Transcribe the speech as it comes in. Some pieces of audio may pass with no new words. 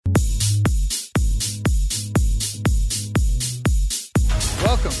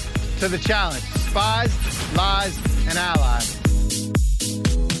to the challenge. Spies, Lies, and Allies.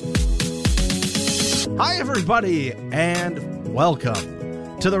 Hi, everybody, and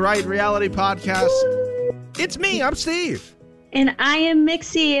welcome to the Right Reality Podcast. It's me, I'm Steve. And I am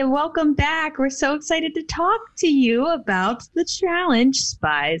Mixie, and welcome back. We're so excited to talk to you about the challenge,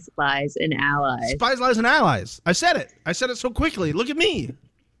 Spies, Lies, and Allies. Spies, Lies, and Allies. I said it. I said it so quickly. Look at me.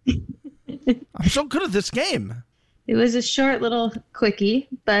 I'm so good at this game. It was a short little quickie,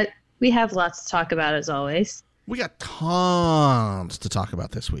 but we have lots to talk about as always. We got tons to talk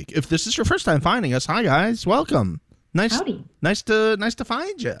about this week. If this is your first time finding us, hi guys, welcome. Howdy. Nice to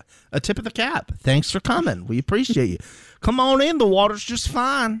find you. A tip of the cap. Thanks for coming. We appreciate you. Come on in. The water's just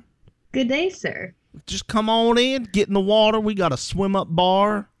fine. Good day, sir. Just come on in. Get in the water. We got a swim up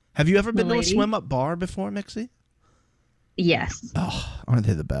bar. Have you ever been to a swim up bar before, Mixie? Yes. Oh, aren't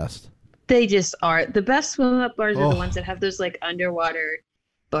they the best? They just are. The best swim up bars are the ones that have those like underwater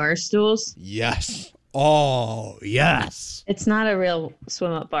bar stools. Yes. Oh, yes. It's not a real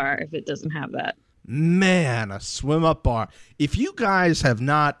swim up bar if it doesn't have that. Man, a swim up bar. If you guys have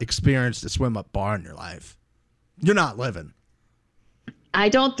not experienced a swim up bar in your life, you're not living. I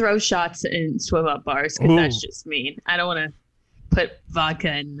don't throw shots in swim up bars because that's just mean. I don't want to put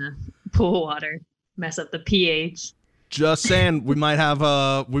vodka in the pool water, mess up the pH. Just saying, we might have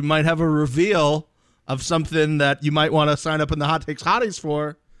a reveal of something that you might want to sign up in the Hot Takes Hotties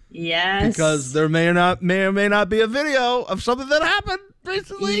for. Yes. Because there may or may not be a video of something that happened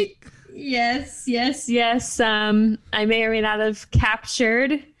recently. Yes. I may or may not have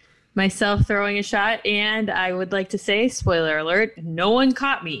captured myself throwing a shot, and I would like to say, spoiler alert, no one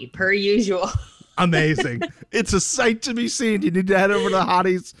caught me, per usual. Amazing. It's a sight to be seen. You need to head over to the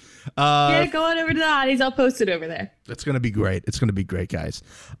Hotties. Yeah, go on over to the Hotties. I'll post it over there. It's going to be great. It's going to be great, guys.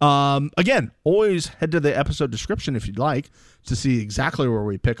 Again, always head to the episode description if you'd like to see exactly where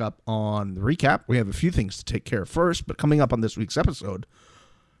we pick up on the recap. We have a few things to take care of first, but coming up on this week's episode,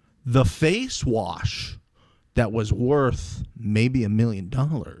 the face wash that was worth maybe $1 million.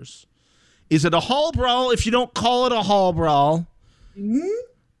 Is it a hall brawl if you don't call it a hall brawl? Mm-hmm.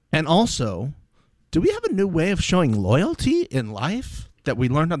 And also, do we have a new way of showing loyalty in life that we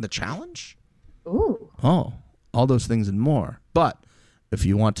learned on the challenge? Ooh. Oh, all those things and more. But if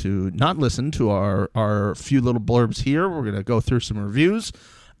you want to not listen to our few little blurbs here, we're going to go through some reviews.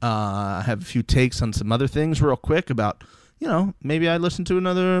 I have a few takes on some other things real quick about, maybe I listened to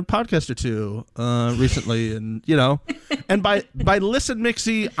another podcast or two recently, and and by listen,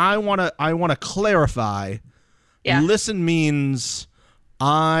 Mixie, I want to clarify. Yeah. Listen means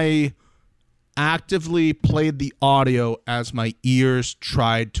I actively played the audio as my ears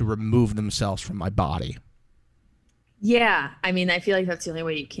tried to remove themselves from my body. Yeah, I mean, I feel like that's the only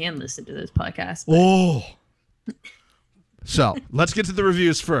way you can listen to this podcast. But... Oh. So let's get to the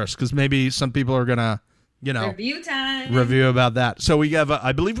reviews first, because maybe some people are gonna. Review time. Review about that. So we have,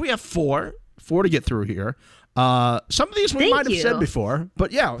 I believe we have four to get through here. Some of these we might have said before,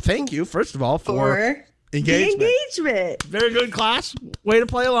 but yeah, thank you, first of all, for engagement. Very good, class. Way to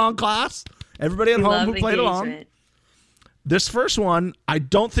play along, class. Everybody at home who played along. This first one, I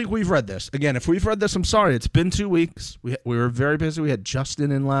don't think we've read this. Again, if we've read this, I'm sorry. It's been 2 weeks. We were very busy. We had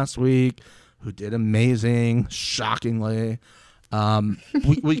Justin in last week, who did amazing, shockingly.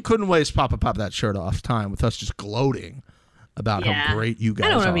 We couldn't waste Pop that shirt off time with us just gloating about how great you guys are.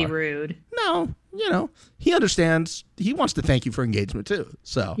 I don't want to be rude. No, he understands. He wants to thank you for engagement too.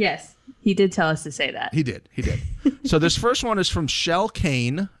 So yes, he did tell us to say that. He did. So this first one is from Shell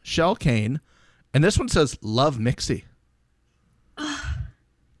Kane, and this one says, "Love Mixie."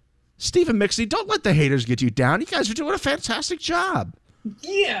 Steve and Mixie, don't let the haters get you down. You guys are doing a fantastic job.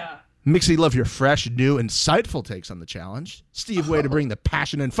 Yeah. Mixie, love your fresh, new, insightful takes on the challenge. Steve, way to bring the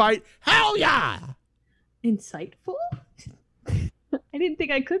passion and fight. Hell yeah! Insightful? I didn't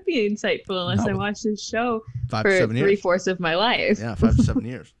think I could be insightful unless I watched this show 5 to 7 years. 3/4 of my life. Yeah, 5 to 7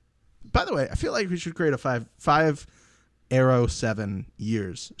 years. By the way, I feel like we should create a five arrow 7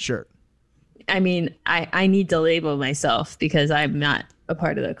 years shirt. I mean, I need to label myself because I'm not a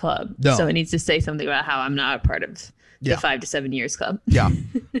part of the club. No. So it needs to say something about how I'm not a part of the 5 to 7 years club. Yeah.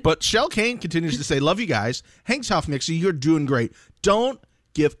 But Shell Kane continues to say, love you guys. Hanks Hoff, Mixie, you're doing great. Don't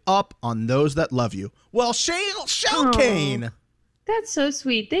give up on those that love you. Well, Shell Kane. That's so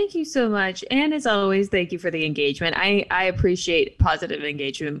sweet. Thank you so much. And as always, thank you for the engagement. I appreciate positive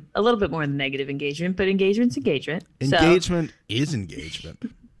engagement a little bit more than negative engagement, but engagement's engagement. Engagement is engagement.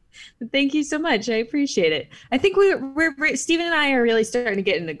 Thank you so much. I appreciate it. I think we're Steven and I are really starting to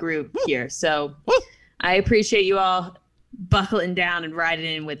get in the groove here. So I appreciate you all buckling down and riding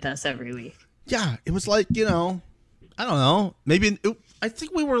in with us every week. Yeah, it was like, I don't know, maybe I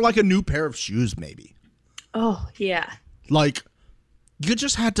think we were like a new pair of shoes, maybe. Oh, yeah. Like, you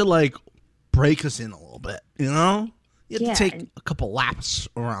just had to, like, break us in a little bit, you know? You had to take a couple laps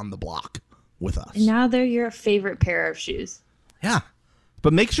around the block with us. And now they're your favorite pair of shoes. Yeah.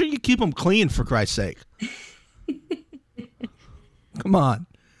 But make sure you keep them clean, for Christ's sake. Come on.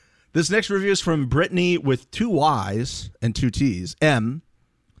 This next review is from Brittany with 2 Y's and 2 T's. M.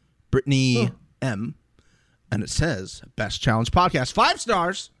 Brittany M. And it says, Best Challenge Podcast. 5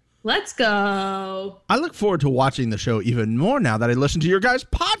 stars. Let's go. I look forward to watching the show even more now that I listen to your guys'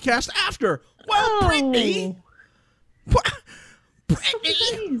 podcast after. Well, Brittany. What?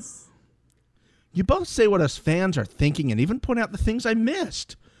 Brittany. You both say what us fans are thinking and even point out the things I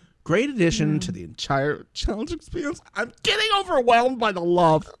missed. Great addition to the entire challenge experience. I'm getting overwhelmed by the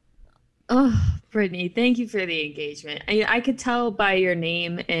love. Oh, Brittany, thank you for the engagement. I could tell by your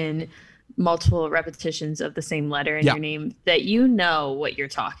name and multiple repetitions of the same letter in your name that you know what you're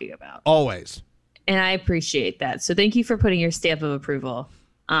talking about. Always. And I appreciate that. So thank you for putting your stamp of approval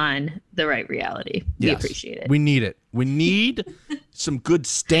on the right reality. We appreciate it. We need it. We need some good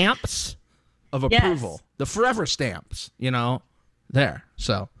stamps of approval. The forever stamps, you know, there.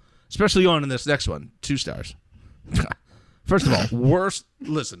 So, especially on in this next one, 2 stars. First of all, worst.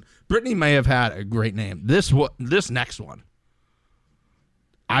 Listen, Brittany may have had a great name. This next one,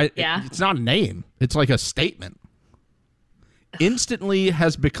 it's not a name. It's like a statement. Instantly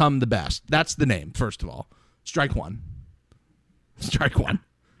has become the best. That's the name. First of all, strike one. Strike one.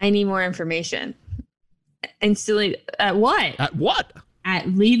 I need more information. Instantly at what? At what? At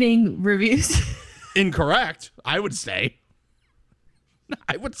leaving reviews. Incorrect. I would say.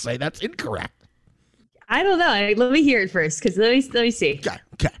 I would say that's incorrect. I don't know. Let me hear it first, because let me see.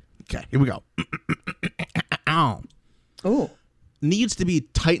 Okay. Here we go. Ow. Oh. Needs to be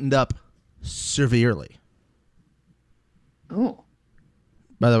tightened up severely. Oh.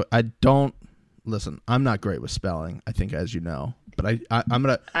 By the way, listen, I'm not great with spelling, I think, as you know. But I'm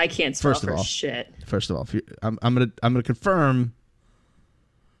gonna. I can't spell for shit. First of all, I'm gonna confirm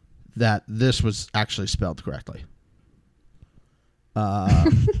that this was actually spelled correctly.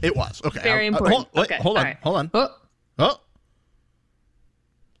 It was. Okay. Very important. Hold on.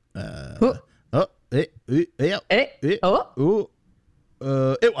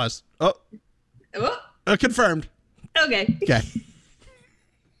 It was. Confirmed. Okay. Okay.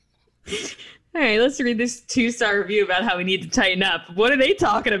 All right, let's read this 2-star review about how we need to tighten up. What are they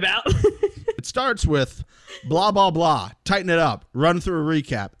talking about? It starts with blah, blah, blah. Tighten it up. Run through a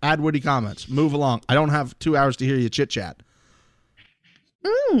recap. Add witty comments. Move along. I don't have 2 hours to hear you chit-chat.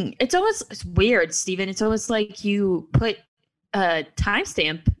 It's weird, Steven. It's almost like you put a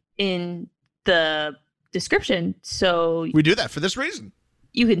timestamp in the description. So we do that for this reason.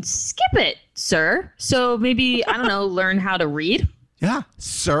 You can skip it, sir. So maybe, I don't know, learn how to read. Yeah,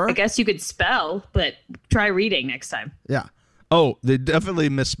 sir. I guess you could spell, but try reading next time. Yeah. Oh, they definitely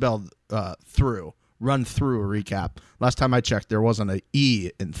misspelled through. Run through a recap. Last time I checked, there wasn't an E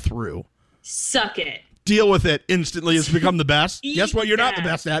in through. Suck it. Deal with it. Instantly has become the best. Guess what you're not the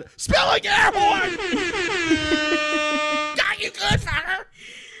best at? Spelling airborne! Got you good, fucker!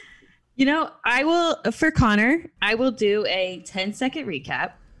 You know, for Connor, I will do a 10-second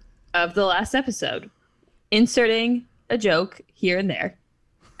recap of the last episode, inserting a joke here and there,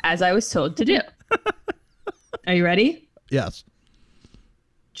 as I was told to do. Are you ready? Yes.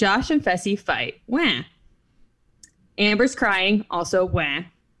 Josh and Fessy fight. Wah. Amber's crying. Also, wah.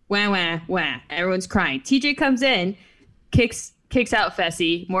 Wah, wah, wah. Everyone's crying. TJ comes in, kicks out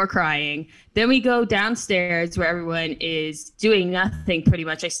Fessy. More crying. Then we go downstairs where everyone is doing nothing pretty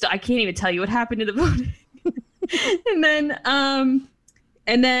much. I can't even tell you what happened to the voting.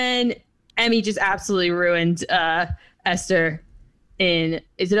 and then Emmy just absolutely ruined Esther in,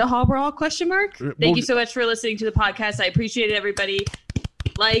 is it a hall brawl ? Thank you so much for listening to the podcast. I appreciate it, everybody.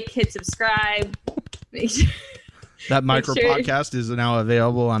 Hit subscribe. That micro podcast is now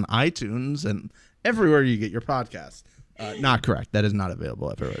available on iTunes and everywhere you get your podcast. Not correct. That is not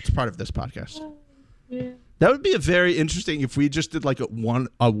available everywhere. It's part of this podcast. Yeah. That would be a very interesting if we just did like a 1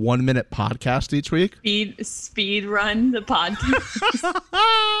 minute podcast each week. Speed run the podcast.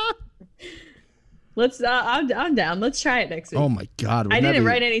 I'm down. Let's try it next week. Oh my God. I didn't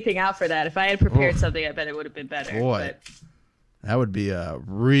write anything out for that. If I had prepared something, I bet it would have been better. Boy, that would be a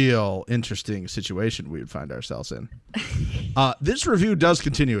real interesting situation we would find ourselves in. This review does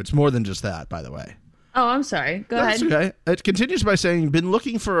continue. It's more than just that, by the way. Oh, I'm sorry. Go ahead. Okay. It continues by saying, been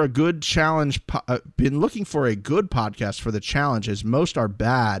looking for a good podcast for the challenges. Most are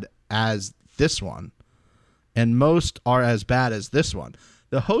bad as this one, and most are as bad as this one.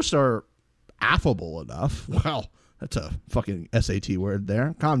 The hosts are affable enough. Well, That's a fucking SAT word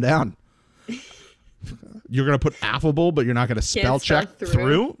there. Calm down. You're going to put affable, but you're not going to spell check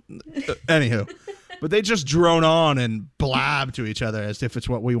through? Anywho. But they just drone on and blab to each other as if it's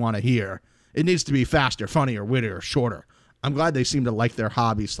what we want to hear. It needs to be faster, funnier, wittier, shorter. I'm glad they seem to like their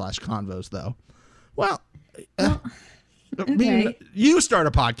hobby/convos, though. Well, okay. I mean, you start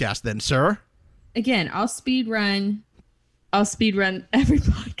a podcast then, sir. Again, I'll speed run every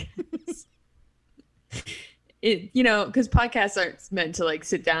podcast. Because podcasts aren't meant to like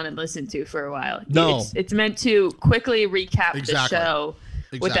sit down and listen to for a while. No, it's meant to quickly recap the show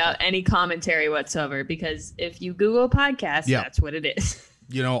without any commentary whatsoever. Because if you Google podcast, that's what it is.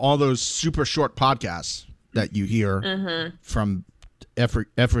 All those super short podcasts that you hear from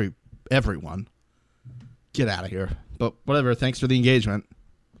everyone. Get out of here. But whatever. Thanks for the engagement.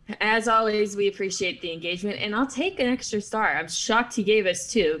 As always, we appreciate the engagement, and I'll take an extra star. I'm shocked he gave us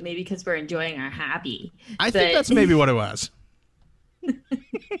 2, maybe because we're enjoying our hobby. I think that's maybe what it was.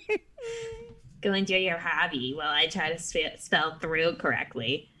 Go enjoy your hobby while I try to spell through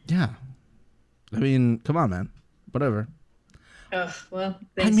correctly. Yeah. I mean, come on, man. Whatever. Well,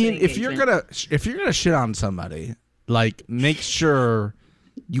 I mean, if you're gonna shit on somebody, like, make sure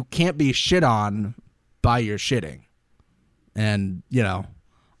you can't be shit on by your shitting. And,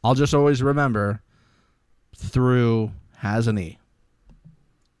 I'll just always remember through has an E.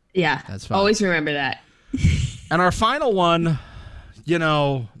 Yeah. That's fine. Always remember that. And our final one,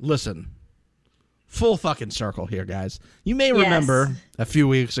 listen, full fucking circle here, guys. You may remember a few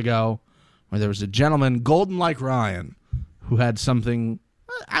weeks ago where there was a gentleman, golden like Ryan, who had something,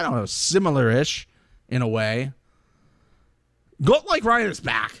 I don't know, similar-ish in a way. Golden like Ryan is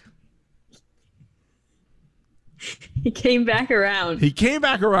back. He came back around.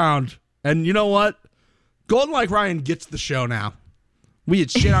 And you know what? Golden Like Ryan gets the show now. We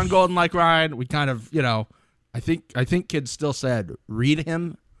had shit on Golden Like Ryan. We kind of, I think kids still said, read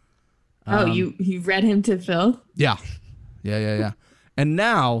him. You read him to Phil? Yeah. Yeah. And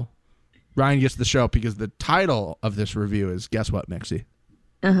now Ryan gets the show because the title of this review is, guess what, Mixie?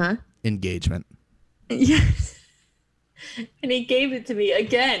 Engagement. Yes. And he gave it to me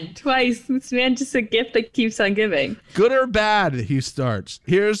again, twice. This man just a gift that keeps on giving. Good or bad, he starts.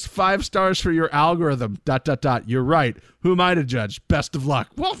 Here's 5 stars for your algorithm. ... You're right. Who am I to judge? Best of luck.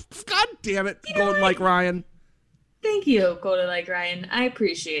 Well, God damn it, Golden Like Ryan. Thank you, Golden Like Ryan. I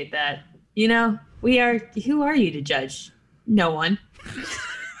appreciate that. Who are you to judge? No one.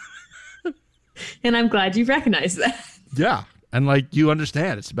 And I'm glad you recognize that. Yeah. And you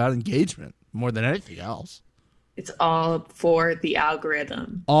understand, it's about engagement more than anything else. It's all for the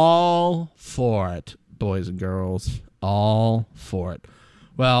algorithm. All for it, boys and girls. All for it.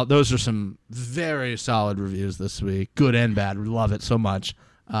 Well, those are some very solid reviews this week. Good and bad. We love it so much.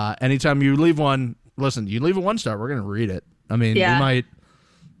 Anytime you leave one, listen, you leave a 1-star, we're going to read it. I mean, we might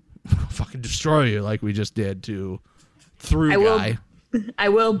fucking destroy you like we just did to Guy. I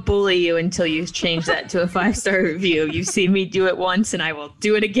will bully you until you change that to a 5-star review. You've seen me do it once, and I will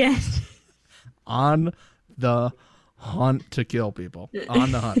do it again. On the hunt to kill people.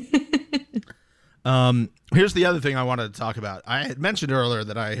 On the hunt. Here's the other thing I wanted to talk about. I had mentioned earlier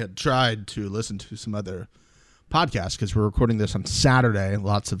that I had tried to listen to some other podcasts because we're recording this on Saturday.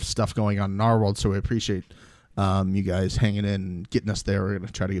 Lots of stuff going on in our world, so we appreciate you guys hanging in and getting us there. We're going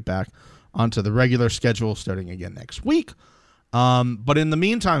to try to get back onto the regular schedule starting again next week. But in the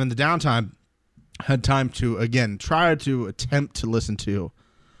meantime, in the downtime, I had time to, again, try to attempt to listen to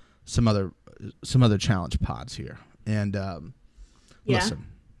some other challenge pods here. And listen,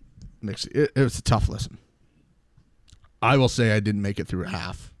 Mixie, it was a tough listen. I will say I didn't make it through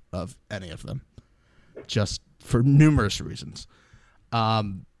half of any of them, just for numerous reasons.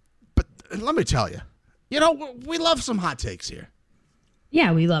 But let me tell you, we love some hot takes here.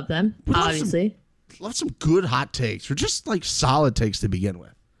 Yeah, we love them, obviously. Love some good hot takes, or just solid takes to begin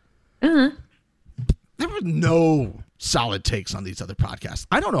with. There were no solid takes on these other podcasts.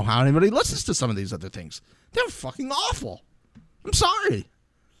 I don't know how anybody listens to some of these other things. They're fucking awful. I'm sorry.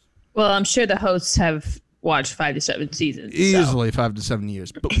 Well, I'm sure the hosts have watched 5 to 7 seasons. Easily 5 to 7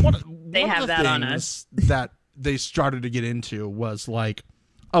 years. But they have that on us. That they started to get into was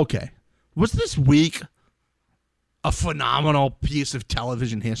okay, was this week a phenomenal piece of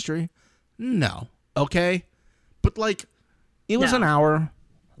television history? No. Okay? But it was an hour.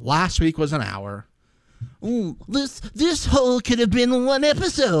 Last week was an hour. Ooh, this whole could have been one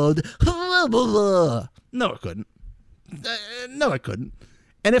episode. No, it couldn't. No, it couldn't.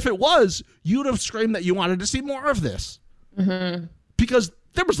 And if it was, you'd have screamed that you wanted to see more of this. Because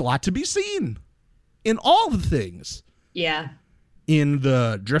there was a lot to be seen in all the things. Yeah. in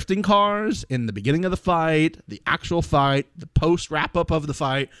the drifting cars, in the beginning of the fight, the actual fight, the post wrap-up of the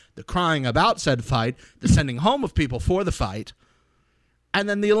fight, the crying about said fight, the sending home of people for the fight, and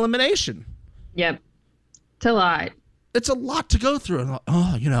then the elimination. Yep. It's a lot. It's a lot to go through. And,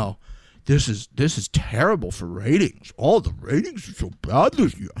 oh, you know, this is terrible for ratings. Oh, the ratings are so bad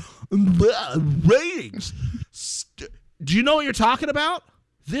this year. Ratings. Do you know what you're talking about?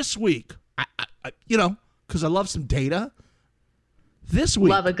 This week, I you know, because I love some data. This week,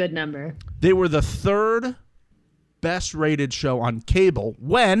 love a good number. They were the third best rated show on cable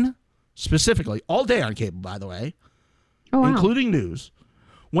when, specifically, all day on cable, by the way, including news,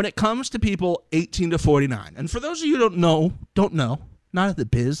 when it comes to people 18 to 49. And for those of you who don't know, not at the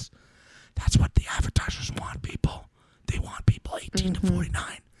biz, that's what the advertisers want, people. They want people 18 to 49.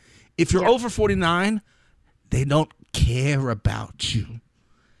 If you're over 49, they don't care about you.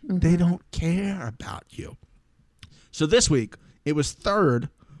 They don't care about you. So this week, it was third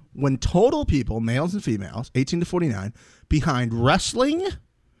when total people, males and females, 18 to 49, behind wrestling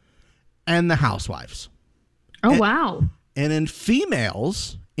and the Housewives. Oh, wow. And in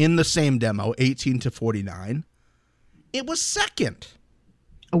females, in the same demo, 18 to 49, it was second.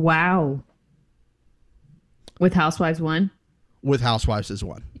 Wow. With Housewives 1? With Housewives as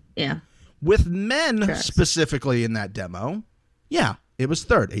 1. Yeah. With men specifically in that demo, it was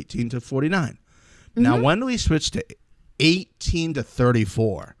third, 18 to 49. Now, when do we switch to 18 to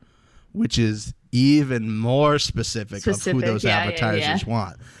 34, which is even more specific of who those advertisers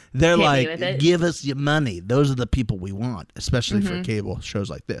want? They're like, give us your money. Those are the people we want, especially for cable shows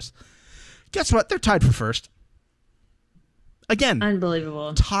like this. Guess what? They're tied for first. Again,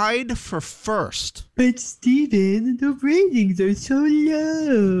 unbelievable. Tied for first. But Steven, the ratings are so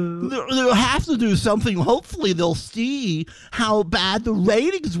low. They'll have to do something. Hopefully they'll see how bad the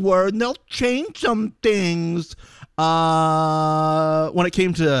ratings were and they'll change some things. When it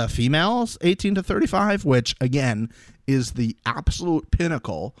came to females, 18 to 35, which again is the absolute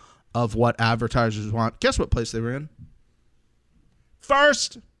pinnacle of what advertisers want. Guess what place they were in?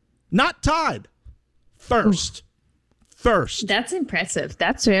 First. Not tied. First. First. That's impressive.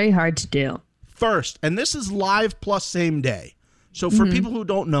 That's very hard to do. First. And this is live plus same day. So for people who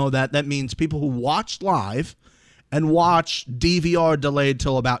don't know that, that means people who watched live and watch DVR delayed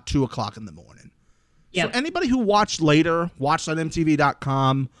till about 2 o'clock in the morning. Yep. So anybody who watched later, watched on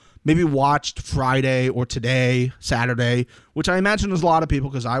MTV.com, maybe watched Friday or today, Saturday, which I imagine is a lot of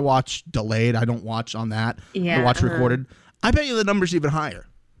people because I watch delayed. I don't watch on that. I watch recorded. I bet you the number's even higher.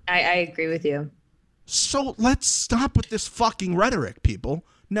 I agree with you. So let's stop with this fucking rhetoric, people.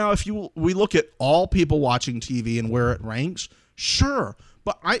 Now, if we look at all people watching TV and where it ranks, sure.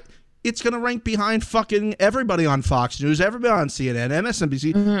 But it's going to rank behind fucking everybody on Fox News, everybody on CNN,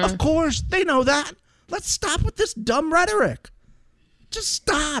 MSNBC. Of course, they know that. Let's stop with this dumb rhetoric. Just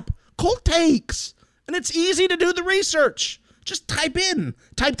stop. Cold takes. And it's easy to do the research. Just type in.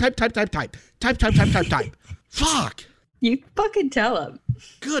 Type. Fuck. You fucking tell them.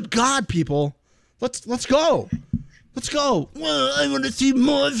 Good God, people. Let's go. Let's go. Well, I want to see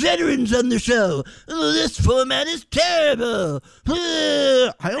more veterans on the show. Oh, this format is terrible.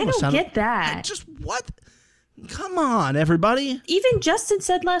 I don't get that. What? Come on, everybody. Even Justin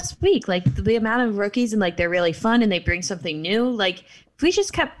said last week, like, the amount of rookies and, like, they're really fun and they bring something new. Like, if we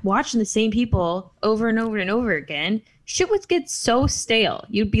just kept watching the same people over and over and over again, shit would get so stale.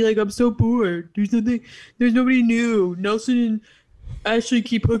 You'd be like, I'm so bored. There's nobody new. Nelson and Ashley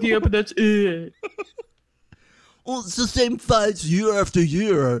keep hooking up and that's it. Well, it's the same fights year after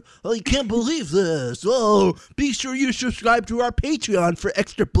year. I can't believe this. Oh, be sure you subscribe to our Patreon for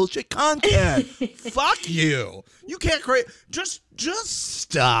extra bullshit content. Fuck you. You can't create. Just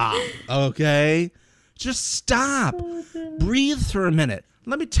stop, okay? Just stop. Breathe for a minute.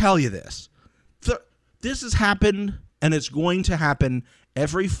 Let me tell you this. This has happened, and it's going to happen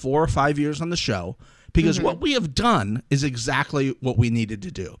every 4 or 5 years on the show, because what we have done is exactly what we needed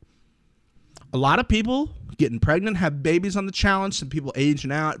to do. A lot of people getting pregnant, have babies on the challenge, some people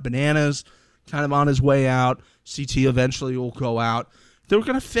aging out, Bananas kind of on his way out, CT eventually will go out. They're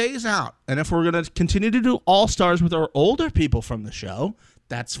going to phase out. And if we're going to continue to do All-Stars with our older people from the show,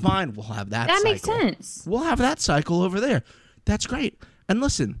 that's fine. We'll have that cycle. That makes sense. We'll have that cycle over there. That's great. And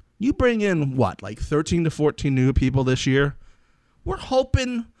listen, you bring in, what, like 13 to 14 new people this year? We're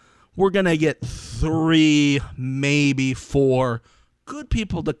hoping we're going to get 3, maybe 4 good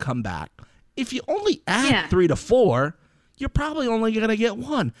people to come back. If you only add 3 to 4, you're probably only going to get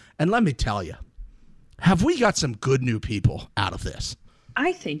 1. And let me tell you, have we got some good new people out of this?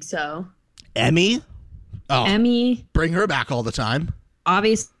 I think so. Emmy? Oh, Emmy. Bring her back all the time.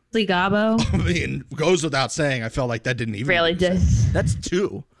 Obviously, Gabo. I mean, goes without saying. I felt like that didn't even Really did. That's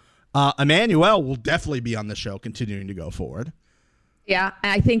 2. Emmanuel will definitely be on the show, continuing to go forward. Yeah,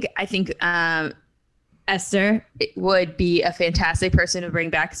 I think Esther would be a fantastic person to bring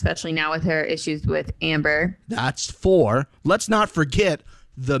back, especially now with her issues with Amber. That's 4. Let's not forget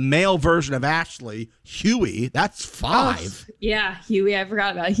the male version of Ashley, Huey. That's 5. Oh, yeah, Huey. I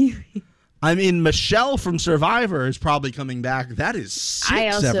forgot about Huey. I mean, Michelle from Survivor is probably coming back. That is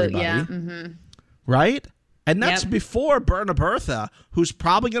 6, everybody. Yeah. Mm-hmm. Right? And that's before Berna Bertha, who's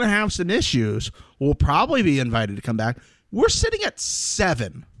probably going to have some issues, will probably be invited to come back. We're sitting at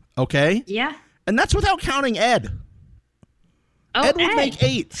 7, okay? Yeah. And that's without counting Ed. Oh, Ed would make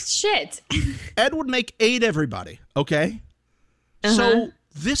 8. Shit. Ed would make 8, everybody, okay? Uh-huh. So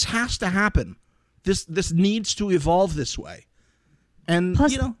this has to happen. This needs to evolve this way. And,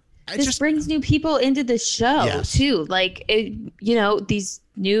 Plus, this brings new people into the show, too. Like, these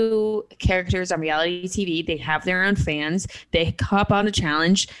new characters on reality TV, they have their own fans. They hop on a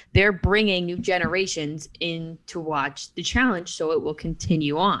challenge. They're bringing new generations in to watch the challenge, so it will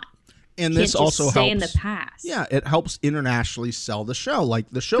continue on. And this also helps. Stay in the past. Yeah, it helps internationally sell the show. Like,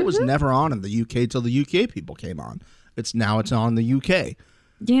 the show was never on in the UK till the UK people came on. It's on the UK.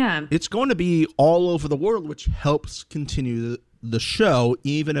 Yeah. It's going to be all over the world, which helps continue the show,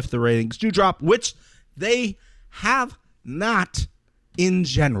 even if the ratings do drop, which they have not in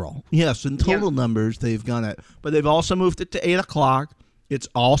general. Yes, in total numbers, they've gone it. But they've also moved it to 8 o'clock. It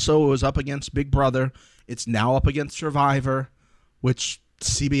was up against Big Brother. It's now up against Survivor, which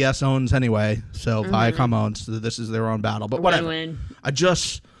CBS owns anyway. So Viacom owns. So this is their own battle. But whatever. Win-win. I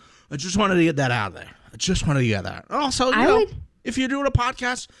just wanted to get that out of there. I just wanted to get that. Also, if you're doing a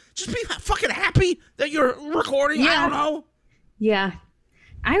podcast, just be fucking happy that you're recording. Yeah. I don't know. Yeah.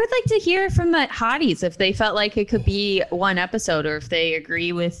 I would like to hear from the hotties if they felt like it could be 1 episode or if they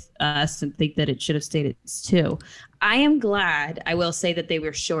agree with us and think that it should have stayed at 2. I am glad, I will say, that they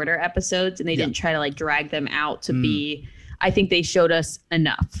were shorter episodes and they didn't try to drag them out to be. I think they showed us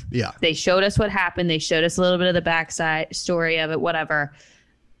enough. Yeah. They showed us what happened. They showed us a little bit of the backside story of it, whatever.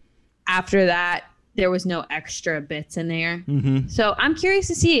 After that, there was no extra bits in there. Mm-hmm. So I'm curious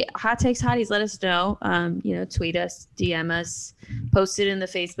to see. Hot Takes Hotties, let us know. Tweet us, DM us, post it in the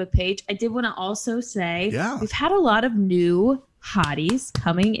Facebook page. I did want to also say we've had a lot of new hotties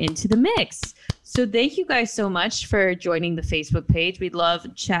coming into the mix. So thank you guys so much for joining the Facebook page. We'd love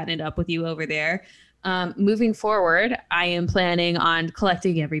chatting it up with you over there. Moving forward, I am planning on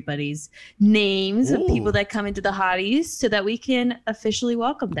collecting everybody's names of people that come into the hotties so that we can officially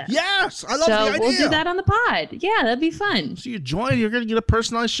welcome them. Yes, I love the idea. So we'll do that on the pod. Yeah, that'd be fun. So you join, you're going to get a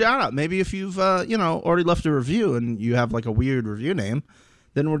personalized shout out. Maybe if you've, already left a review and you have a weird review name,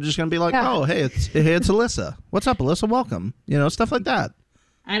 then we're just going to be like, oh, hey, it's Alyssa. What's up, Alyssa? Welcome. Stuff like that.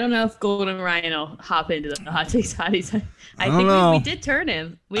 I don't know if Golden Ryan will hop into the Hot Takes Hotties. I think we did turn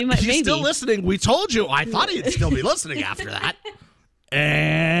him. We might. He's still listening. We told you. I thought he'd still be listening after that.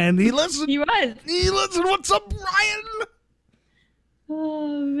 And he listened. He was. He listened. What's up, Ryan?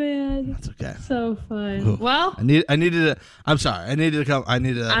 Oh man, that's okay. So fun. Ooh. Well, I needed to. I'm sorry. I needed to come.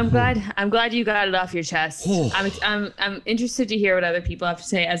 I'm glad you got it off your chest. I'm interested to hear what other people have to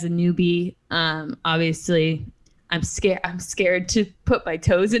say as a newbie. Obviously. I'm scared to put my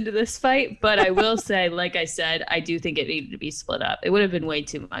toes into this fight, but I will say, like I said, I do think it needed to be split up. It would have been way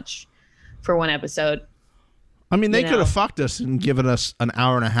too much for 1 episode. I mean, they could have fucked us and given us an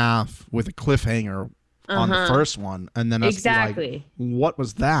hour and a half with a cliffhanger on the first one, and then us be like, what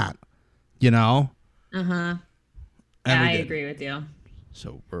was that? Yeah, I agree with you.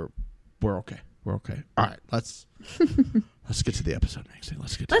 So we're okay. We're okay. All right, let's get to the episode, Mixie.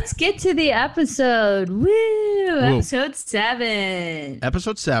 Let's get to the episode. Woo! Episode 7.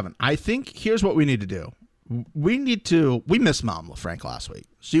 Episode 7. I think here's what we need to do. We missed Mom LaFranc last week.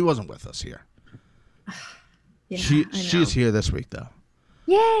 She wasn't with us here. She's here this week though.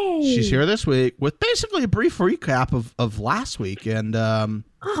 Yay! She's here this week with basically a brief recap of last week and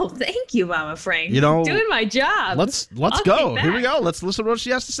oh, thank you, Mama Frank. Doing my job. Let's go. Here we go. Let's listen to what she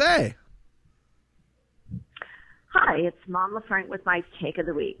has to say. Hi, it's Mom LaFranc with my take of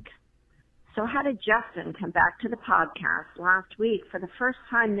the week. So how did Justin come back to the podcast last week for the first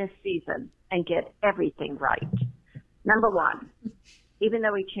time this season and get everything right? Number 1, even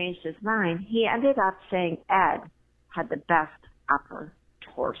though he changed his mind, he ended up saying Ed had the best upper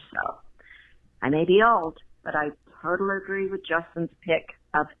torso. I may be old, but I totally agree with Justin's pick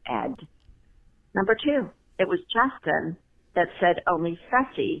of Ed. Number 2, it was Justin that said only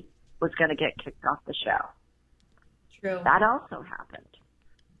Fessy was going to get kicked off the show. True. That also happened.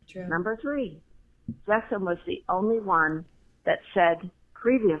 True. Number 3, Justin was the only one that said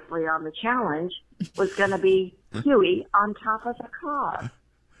previously on the challenge was going to be Huey on top of the car.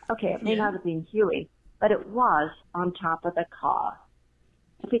 Okay, it may not have been Huey, but it was on top of the car.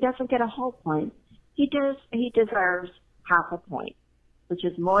 If he doesn't get a whole point, he deserves half a point, which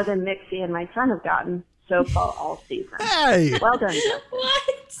is more than Mixie and my son have gotten so far all season. Hey! Well done, Justin. What?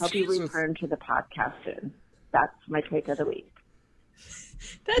 Hope you return to the podcast soon. That's my take of the week.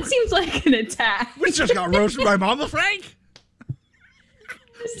 That seems like an attack. We just got roasted by Mama Frank.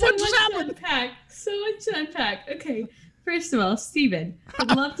 What just happened? So much to unpack. Okay, first of all, Steven,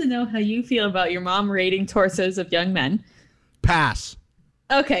 I'd love to know how you feel about your mom rating torsos of young men. Pass.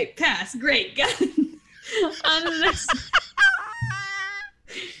 Okay, pass. Great. On to the next.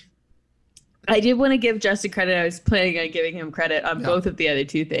 I did want to give Justin credit. I was planning on giving him credit on both of the other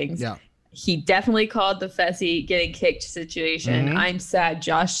two things. Yeah. He definitely called the Fessy getting kicked situation. Mm-hmm. I'm sad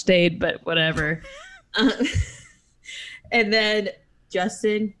Josh stayed, but whatever. And then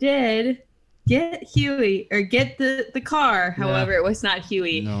Justin did get Huey, or get the car. However, it was not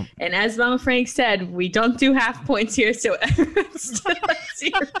Huey. No. And as Mama Frank said, we don't do half points here, so everyone's still at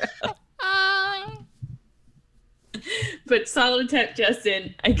 0. But solid attempt,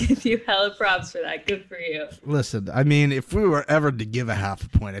 Justin. I give you hella props for that. Good for you. Listen, I mean, if we were ever to give a half a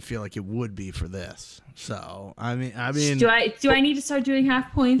point, I feel like it would be for this. So, I mean, do I need to start doing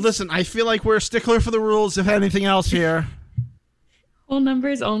half points? Listen, I feel like we're a stickler for the rules. If anything else here, whole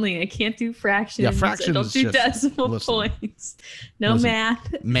numbers only. I can't do fractions. Yeah, fractions. I don't do decimal points. No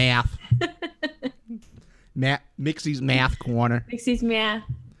math. Math. Mixie's math corner. Mixie's math.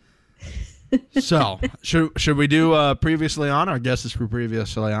 So, should we do previously on? Our guest is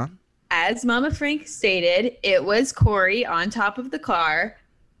previously on. As Mama Frank stated, it was Corey on top of the car.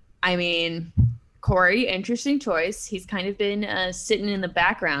 I mean, Corey, interesting choice. He's kind of been sitting in the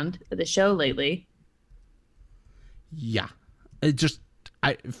background of the show lately. Yeah, it just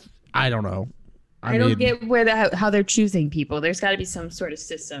I don't know. I don't get how they're choosing people. There's got to be some sort of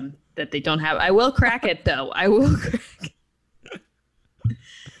system that they don't have. I will crack it though. I will crack it.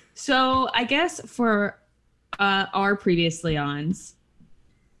 So I guess for our previously ons,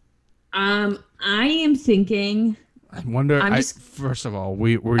 I am thinking. I wonder. First of all,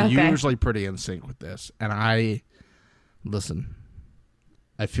 we're usually pretty in sync with this, and I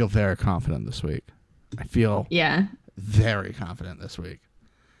feel very confident this week. I feel very confident this week.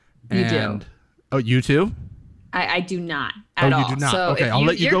 You do? Oh, you too? I do not at all. You do not. So okay, I'll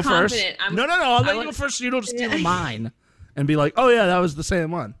let you go first. No. I'll let you go first. So you don't steal mine and be like, oh yeah, that was the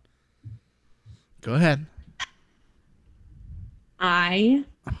same one. Go ahead. Oh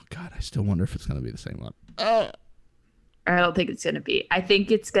God, I still wonder if it's gonna be the same one. I don't think it's gonna be. I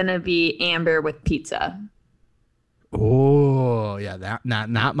think it's gonna be Amber with pizza. Oh yeah, that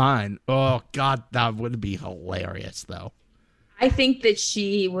not mine. Oh God, that would be hilarious though. I think that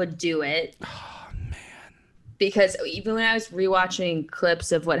she would do it. Oh man. Because even when I was rewatching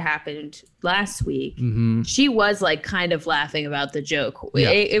clips of what happened last week, she was like kind of laughing about the joke. Yeah.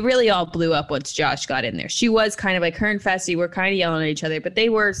 It really all blew up once Josh got in there. She was kind of like, her and Fessy were kind of yelling at each other, but they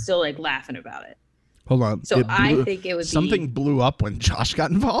were still like laughing about it. Hold on. So I think it would something blew up when Josh got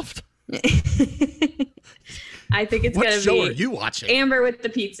involved. I think it's going to be. What show are you watching? Amber with the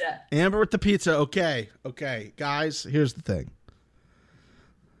pizza. Amber with the pizza. Okay. Guys, here's the thing.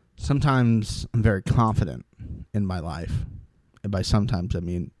 Sometimes I'm very confident in my life. And by sometimes, I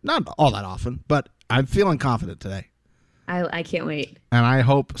mean not all that often, but I'm feeling confident today. I can't wait. And I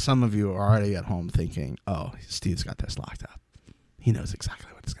hope some of you are already at home thinking, oh, Steve's got this locked up. He knows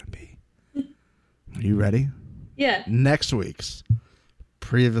exactly what it's going to be. Are you ready? Yeah. Next week's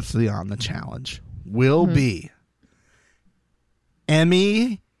previously on the challenge will be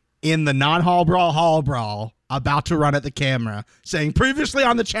Emmy in the non-hall brawl about to run at the camera, saying previously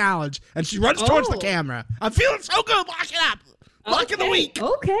on the challenge, and she runs towards the camera. I'm feeling so good. Lock it up. Lock of the week.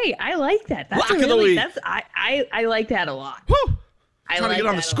 Okay, I like that. That's Lock of the week. I like that a lot. Whew. Trying to get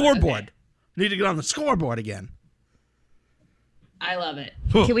on the scoreboard. Okay. Need to get on the scoreboard again. I love it.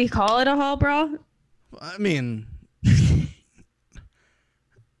 Whew. Can we call it a hall brawl? I mean,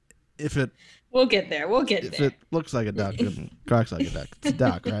 if it... We'll get there. If it looks like a duck and quacks like a duck, it's a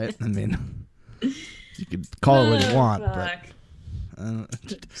duck, right? I mean... You could call it what you want, but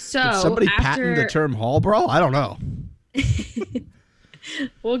did somebody patent the term hall brawl? I don't know.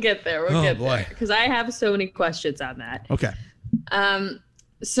 We'll get there. We'll get there because I have so many questions on that. Okay.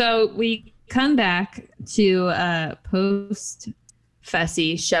 So we come back to post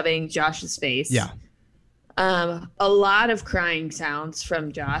Fessy shoving Josh's face. Yeah. A lot of crying sounds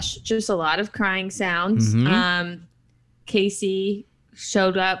from Josh. Just a lot of crying sounds. Casey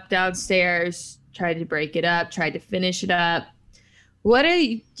showed up downstairs. Tried to break it up, tried to finish it up. What are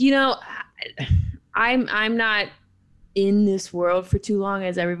you know? I'm not in this world for too long,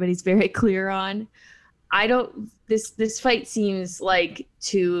 as everybody's very clear on. I don't. This fight seems like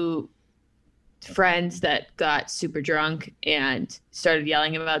two friends that got super drunk and started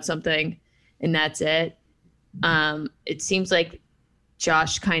yelling about something, and that's it. It seems like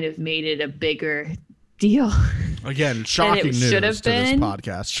Josh kind of made it a bigger deal. Again, shocking news to this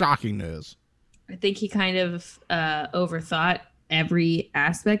podcast. Shocking news. I think he kind of overthought every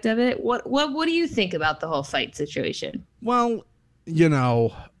aspect of it. What do you think about the whole fight situation? Well, you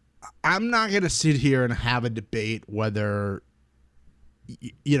know, I'm not going to sit here and have a debate whether,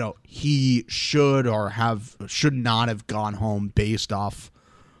 you know, he should or should not have gone home based off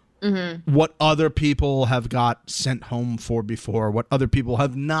what other people have got sent home for before, what other people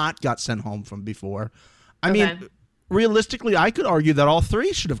have not got sent home from before. I mean, realistically, I could argue that all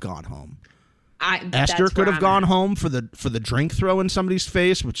three should have gone home. Esther could have gone home for the drink throw in somebody's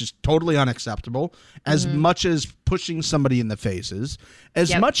face, which is totally unacceptable, as much as pushing somebody in the faces,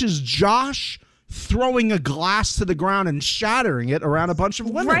 as much as Josh throwing a glass to the ground and shattering it around a bunch of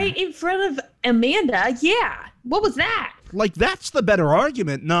women. Right in front of Amanda, yeah. What was that? Like, that's the better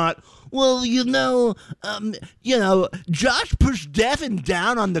argument, not, well, Josh pushed Devin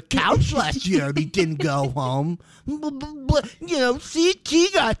down on the couch last year and he didn't go home. He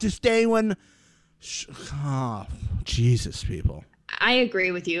got to stay when... Oh, Jesus, people. I agree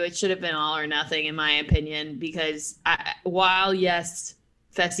with you. It should have been all or nothing, in my opinion, because while, yes,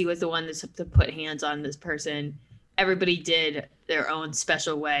 Fessy was the one to put hands on this person, everybody did their own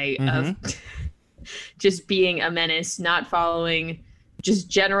special way of just being a menace, not following, just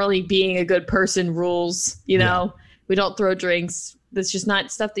generally being a good person rules. You know, we don't throw drinks. That's just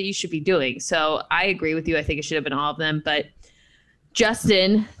not stuff that you should be doing. So I agree with you. I think it should have been all of them. But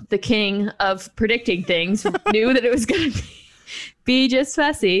Justin, the king of predicting things, knew that it was going to be just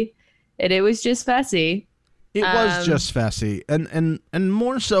Fessy. And it was just Fessy. It was just Fessy. And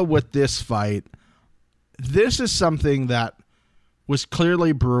more so with this fight, this is something that was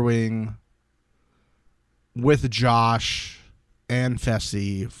clearly brewing with Josh and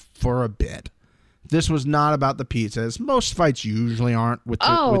Fessy for a bit. This was not about the pizzas. Most fights usually aren't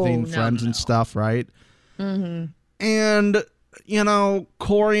within friends and stuff, right? And, you know,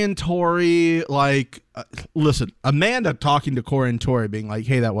 Corey and Tori, like, listen, Amanda talking to Corey and Tori being like,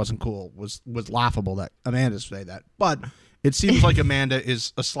 hey, that wasn't cool, was laughable that Amanda said that. But it seems like Amanda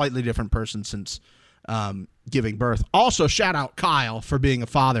is a slightly different person since giving birth. Also, shout out Kyle for being a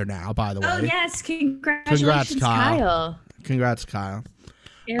father now, by the way. Oh, yes. Congratulations, Kyle. Congrats, Kyle.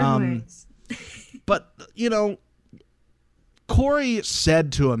 But, you know, Corey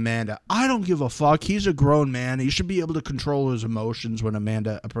said to Amanda, I don't give a fuck. He's a grown man. He should be able to control his emotions when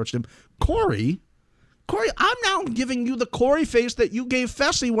Amanda approached him. Corey, I'm now giving you the Corey face that you gave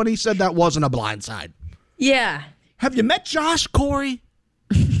Fessy when he said that wasn't a blindside. Yeah. Have you met Josh, Corey?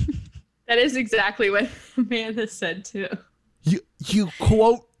 That is exactly what Amanda said, too. You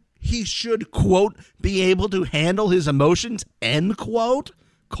quote, he should, quote, be able to handle his emotions, end quote?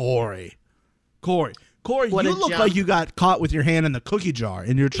 Corey, what you look like you got caught with your hand in the cookie jar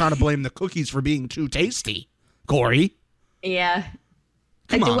and you're trying to blame the cookies for being too tasty. Corey. Yeah.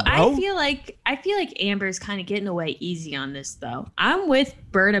 Come on, bro. I feel like Amber's kind of getting away easy on this, though. I'm with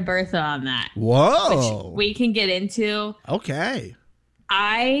Bertha on that. Whoa. Which we can get into. Okay.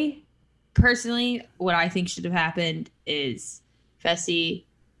 Personally, what I think should have happened is Fessy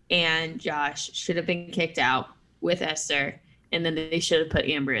and Josh should have been kicked out with Esther, and then they should have put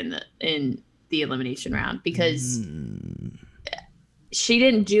Amber in the elimination round, because she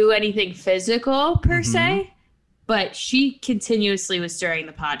didn't do anything physical per se, but she continuously was stirring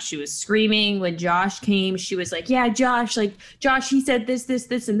the pot. She was screaming when Josh came. She was like, yeah, Josh, he said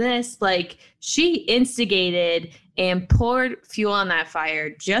this, and this. Like, she instigated and poured fuel on that fire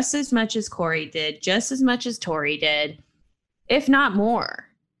just as much as Corey did, just as much as Tori did, if not more.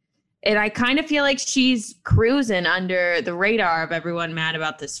 And I kind of feel like she's cruising under the radar of everyone mad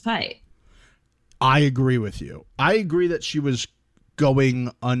about this fight. I agree with you. I agree that she was going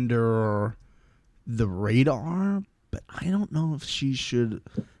under the radar, but I don't know if she should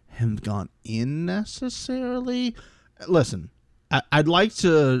have gone in necessarily. Listen, I'd like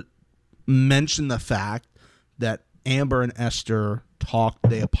to mention the fact that Amber and Esther talked,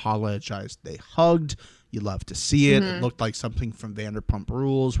 they apologized, they hugged. You love to see it. It looked like something from Vanderpump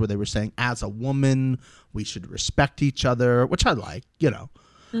Rules where they were saying, as a woman, we should respect each other, which I like, you know.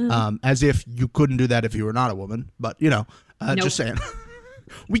 As if you couldn't do that if you were not a woman. But, you know, just saying.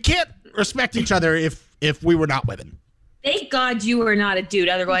 We can't respect each other if we were not women. Thank God you are not a dude.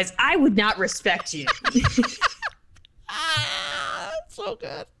 Otherwise, I would not respect you. So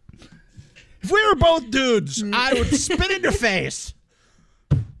good. If we were both dudes, I would spit in your face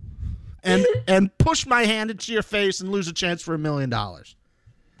and push my hand into your face and lose a chance for $1 million. Oh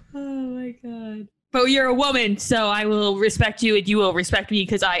my God. But you're a woman, so I will respect you and you will respect me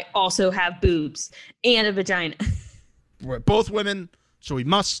because I also have boobs and a vagina. We're both women, so we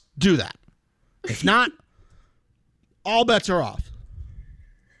must do that. If not, all bets are off.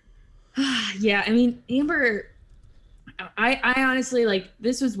 Yeah, I mean, Amber, I honestly, like,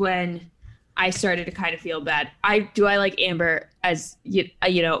 this was when I started to kind of feel bad. I like Amber as, you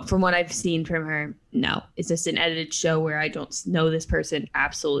know, from what I've seen from her? No. Is this an edited show where I don't know this person?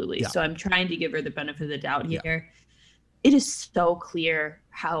 Absolutely. Yeah. So I'm trying to give her the benefit of the doubt here. Yeah. It is so clear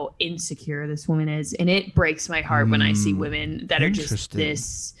how insecure this woman is. And it breaks my heart when I see women that are just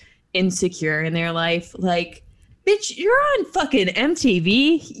this insecure in their life. Like, bitch, you're on fucking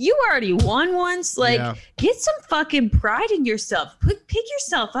MTV. You already won once. Like, get some fucking pride in yourself. Pick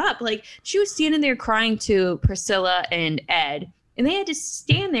yourself up. Like, she was standing there crying to Priscilla and Ed, and they had to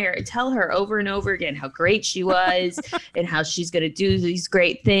stand there and tell her over and over again how great she was and how she's going to do these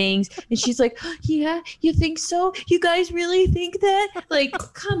great things. And she's like, yeah, you think so? You guys really think that? Like,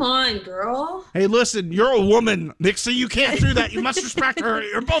 come on, girl. Hey, listen, you're a woman, Mixie. You can't do that. You must respect her.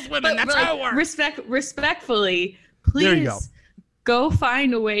 You're both women. That's how it works. Respectfully, please there you go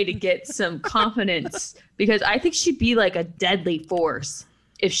find a way to get some confidence, because I think she'd be like a deadly force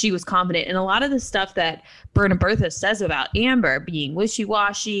if she was confident. And a lot of the stuff that Berna Bertha says about Amber being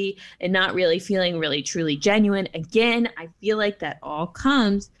wishy-washy and not really feeling really truly genuine, again, I feel like that all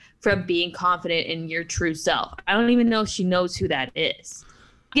comes from being confident in your true self. I don't even know if she knows who that is.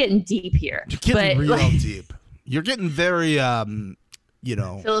 Getting deep here. You're getting real deep. You're getting very,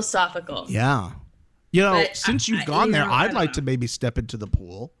 philosophical. Yeah. You know, since you've gone there, I'd like to maybe step into the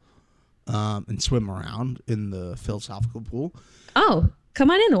pool and swim around in the philosophical pool. Oh,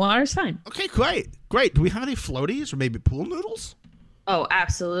 come on in. The water's fine. Okay, great. Do we have any floaties or maybe pool noodles? Oh,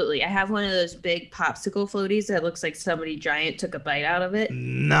 absolutely. I have one of those big popsicle floaties that looks like somebody giant took a bite out of it.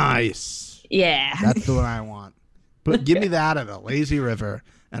 Nice. Yeah. That's the one I want. But give me that at a lazy river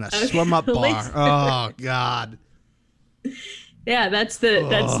and a swim-up bar. Oh, God. Yeah, that's the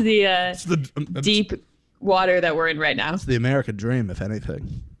deep water that we're in right now. It's the American dream, if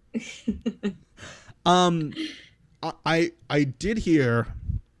anything. I did hear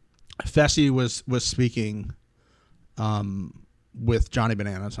Fessy was speaking with Johnny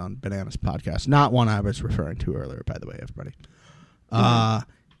Bananas on Bananas podcast, not one I was referring to earlier, by the way, everybody.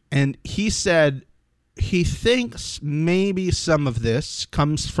 And he said he thinks maybe some of this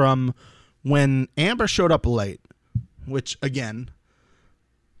comes from when Amber showed up late, which, again,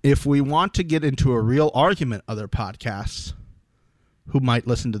 if we want to get into a real argument, other podcasts who might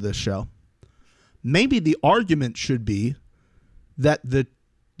listen to this show, maybe the argument should be that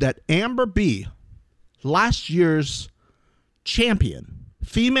Amber B, last year's champion,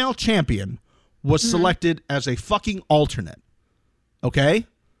 female champion, was selected as a fucking alternate. Okay?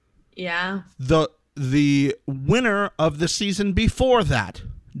 Yeah. The winner of the season before that,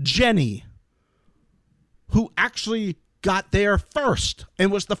 Jenny, who actually got there first and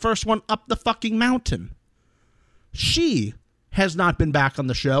was the first one up the fucking mountain, she has not been back on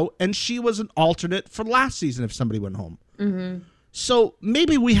the show, and she was an alternate for last season if somebody went home. Mm-hmm. So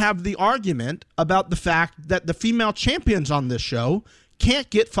maybe we have the argument about the fact that the female champions on this show can't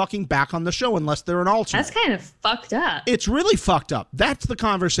get fucking back on the show unless they're an alternate. That's kind of fucked up. It's really fucked up. That's the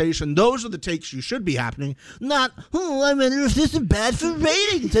conversation. Those are the takes you should be happening. Not, I wonder if this is bad for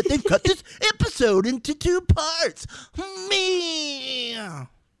ratings that they've cut this episode into 2 parts. Me.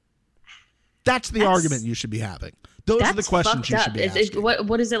 That's the argument you should be having. Those are the questions you should be asking.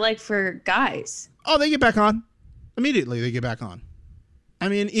 What is it like for guys? Oh, they get back on. Immediately they get back on. I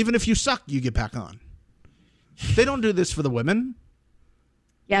mean, even if you suck, you get back on. They don't do this for the women.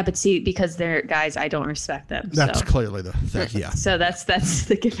 Yeah, but see, because they're guys, I don't respect them. That's clearly yeah. So that's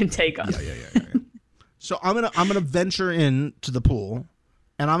the give and take on. Yeah. So I'm gonna venture into the pool,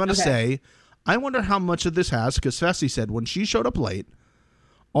 and I'm gonna say, I wonder how much of this has, because Fessy said when she showed up late,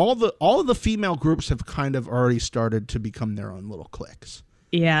 all of the female groups have kind of already started to become their own little cliques.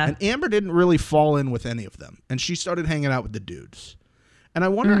 Yeah. And Amber didn't really fall in with any of them, and she started hanging out with the dudes. And I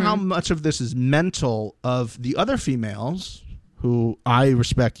wonder how much of this is mental of the other females, who I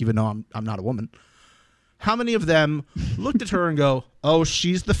respect even though I'm not a woman. How many of them looked at her and go, oh,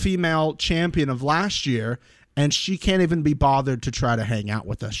 she's the female champion of last year, and she can't even be bothered to try to hang out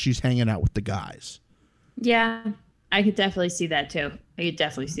with us. She's hanging out with the guys. Yeah, I could definitely see that too.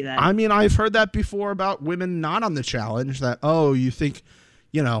 I mean, I've heard that before about women not on the challenge, that, oh, you think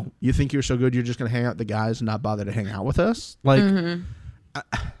you're so good, you're just going to hang out with the guys and not bother to hang out with us? Like,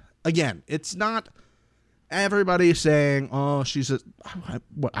 again, it's not everybody saying, oh,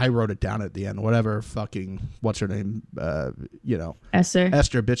 I wrote it down at the end, whatever fucking, what's her name?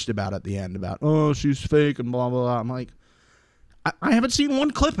 Esther bitched about at the end about, oh, she's fake and blah, blah, blah. I'm like, I haven't seen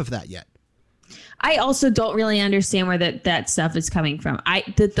one clip of that yet. I also don't really understand where that stuff is coming from.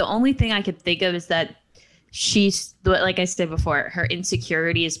 The only thing I could think of is that she's, like I said before, her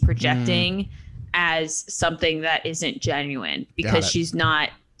insecurity is projecting as something that isn't genuine because she's not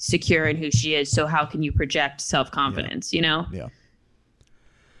secure in who she is. So how can you project self-confidence, you know? Yeah.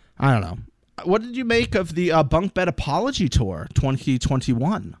 I don't know. What did you make of the Bunk Bed Apology Tour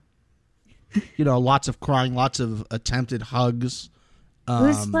 2021? Lots of crying, lots of attempted hugs. It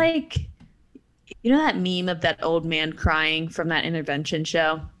was like, that meme of that old man crying from that intervention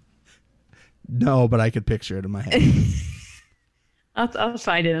show? No, but I could picture it in my head. I'll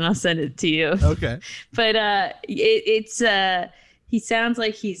find it and I'll send it to you. Okay. But it's he sounds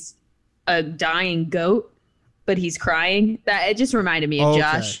like he's a dying goat, but he's crying. That it just reminded me of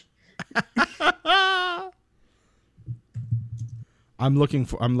Josh. I'm looking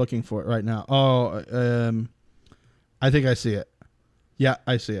for it right now. I think I see it. Yeah,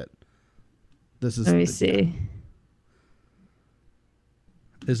 I see it. Let me see.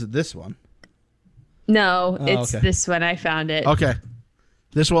 Is it this one? No, it's this one. I found it. Okay.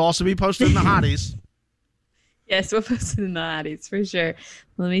 This will also be posted in the hotties. Yes, we'll post it in the hotties for sure.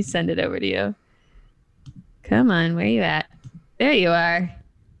 Let me send it over to you. Come on, where you at? There you are.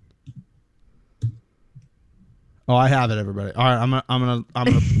 Oh, I have it, everybody. All right, I'm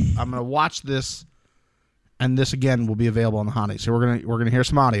gonna watch this, and this again will be available on the hotties. So we're gonna hear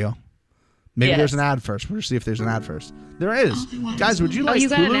some audio. Maybe there's an ad first. We'll see if there's an ad first. There is. Guys, would you like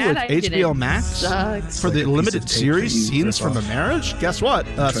Hulu with HBO Max for the limited series Scenes from a Marriage? Guess what?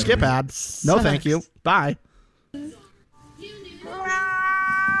 Skip ad. No, thank you. Bye.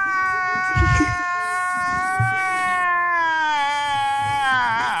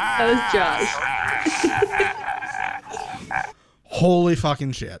 That was Josh. Holy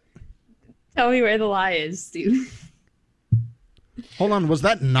fucking shit. Tell me where the lie is, Steve. Hold on. Was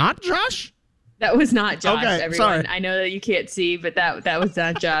that not Josh? That was not Josh, okay, everyone. Sorry. I know that you can't see, but that was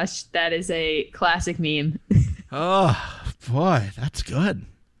not Josh. That is a classic meme. Oh, boy. That's good.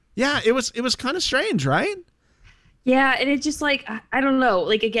 Yeah, it was kind of strange, right? Yeah, and it's just like, I don't know.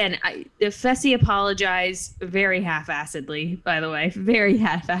 Like, again, Fessy apologized very half-assedly, by the way. Very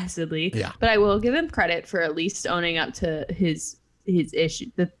half-assedly. Yeah. But I will give him credit for at least owning up to his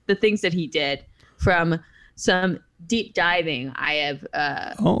issue, the things that he did. From some deep diving I have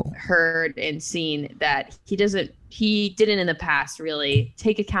heard and seen that he didn't in the past really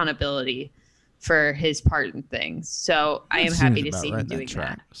take accountability for his part in things. So I am happy to see him doing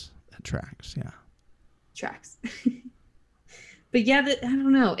that. That tracks, yeah. Tracks. But yeah, I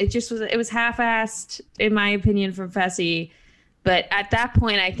don't know. It was half-assed in my opinion from Fessy. But at that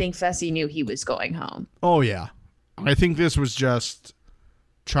point, I think Fessy knew he was going home. Oh yeah, I think this was just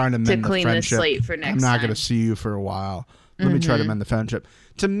trying to mend the friendship. The slate for next time. I'm not going to see you for a while. Let me try to mend the friendship.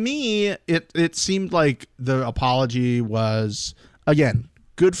 To me, it seemed like the apology was, again,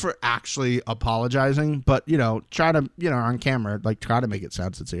 good for actually apologizing, but try to on camera try to make it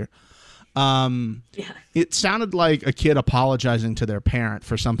sound sincere. It sounded like a kid apologizing to their parent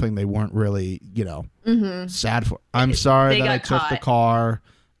for something they weren't really sad for. I'm sorry that I took the car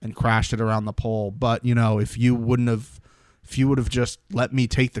and crashed it around the pole, but if you would have just let me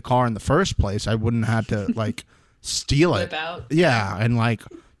take the car in the first place, I wouldn't have to steal it. Yeah, and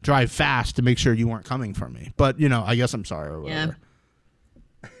drive fast to make sure you weren't coming for me. But I guess I'm sorry or whatever.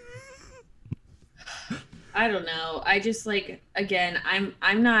 Yeah. I don't know. I just again,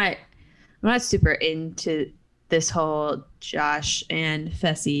 I'm not super into this whole Josh and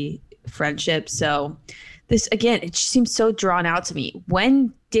Fessy friendship. So this again, it just seems so drawn out to me.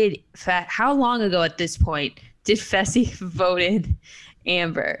 How long ago at this point did Fessy vote in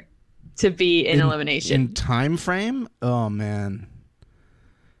Amber to be in elimination? In time frame? Oh man.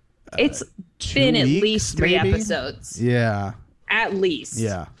 It's been at least 3 episodes. Yeah. At least.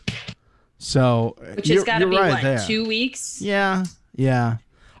 Yeah. So which has got to be right what, 2 weeks? Yeah. Yeah.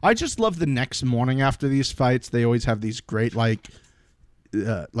 I just love the next morning after these fights. They always have these great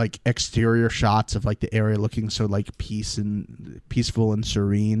exterior shots of the area looking so peaceful and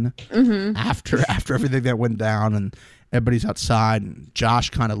serene after everything that went down, and everybody's outside, and Josh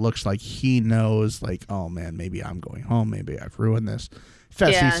kind of looks like he knows oh man, maybe I'm going home, maybe I've ruined this.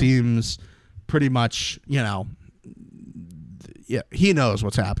 Fessy seems pretty much he knows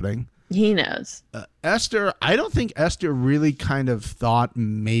what's happening. He knows. Esther, I don't think Esther really kind of thought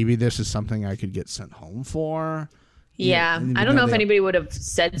maybe this is something I could get sent home for. Yeah, I don't know if anybody would have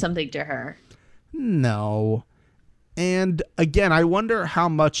said something to her. No. And again, I wonder how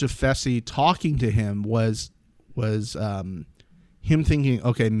much of Fessy talking to him was him thinking,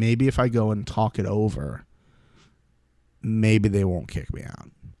 okay, maybe if I go and talk it over, maybe they won't kick me out.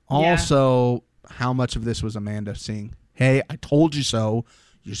 Yeah. Also, how much of this was Amanda saying, hey, I told you so.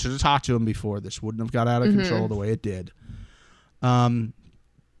 You should have talked to him before. This wouldn't have got out of control the way it did. But,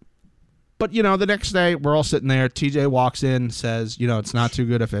 the next day, we're all sitting there. TJ walks in, says, it's not too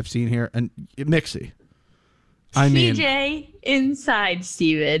good if I've seen here. And Mixie. TJ inside,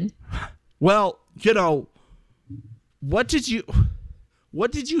 Steven. Well, what did you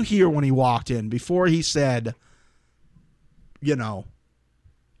hear when he walked in before he said,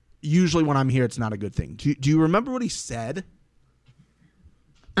 usually when I'm here, it's not a good thing. Do you remember what he said?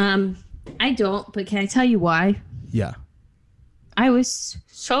 I don't, but can I tell you why? Yeah. I was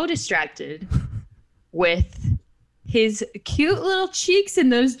so distracted with his cute little cheeks in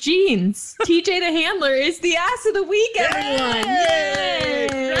those jeans. TJ the Handler is the ass of the week, everyone. Yay!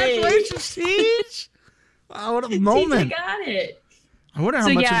 Congratulations, TJ. Wow, what a moment. TJ got it. I wonder how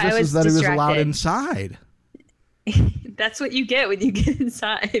much of this is that he was allowed inside. That's what you get when you get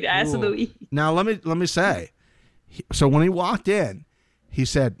inside. Ass of the week. Now, let me say. So when he walked in, he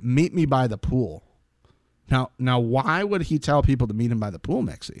said, meet me by the pool. Now, why would he tell people to meet him by the pool,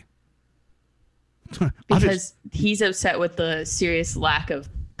 Mixie? Because he's upset with the serious lack of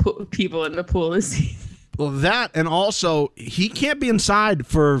people in the pool this season. Well, that, and also, he can't be inside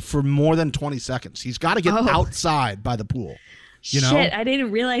for more than 20 seconds. He's got to get outside by the pool. Shit, I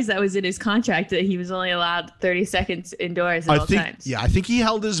didn't realize that was in his contract, that he was only allowed 30 seconds indoors at all times. Yeah, I think he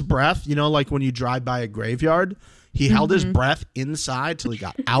held his breath, like when you drive by a graveyard. He held his breath inside till he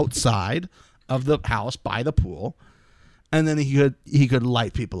got outside of the house by the pool, and then he could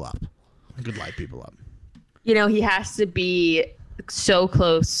light people up. He has to be so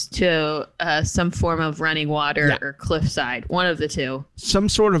close to some form of running water or cliffside, one of the two. Some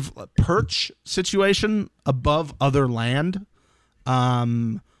sort of perch situation above other land,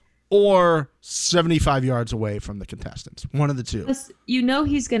 or 75 yards away from the contestants. One of the two.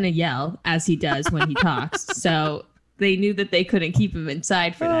 He's going to yell as he does when he talks, so they knew that they couldn't keep him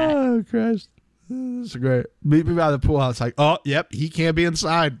inside for that. Oh, Christ. That's great. Meet me by the pool. I was like, oh, yep, he can't be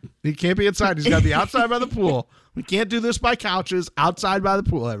inside. He can't be inside. He's got to be outside by the pool. We can't do this by couches. Outside by the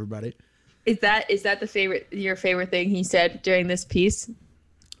pool, everybody. Is that your favorite thing he said during this piece?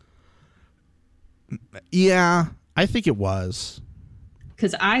 Yeah, I think it was.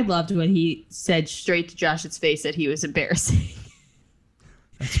 Because I loved when he said straight to Josh's face that he was embarrassing.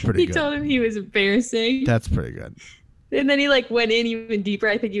 That's pretty good. He told him he was embarrassing. That's pretty good. And then he went in even deeper.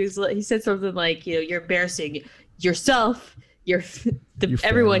 I think he said something like, you're embarrassing yourself,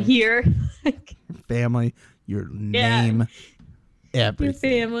 everyone here, family, your name, everything. Your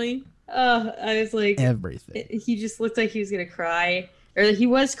family. I was like, everything. He just looked like he was gonna cry, or he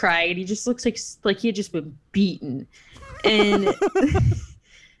was crying, and he just looks like he had just been beaten. And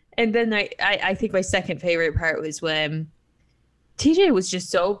and then I think my second favorite part was when TJ was just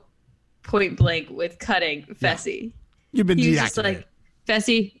so point blank with cutting Fessy. Yeah. You've been deactivated. Just like,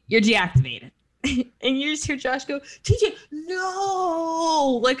 Fessy, you're deactivated. And you just hear Josh go, TJ,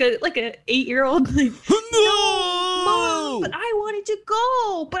 no! Like a 8-year-old. Like, no! Mom, but I wanted to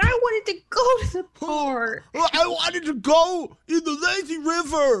go. But I wanted to go to the park. I wanted to go in the lazy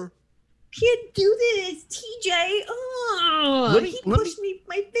river. Can't do this, TJ. Oh, he pushed me in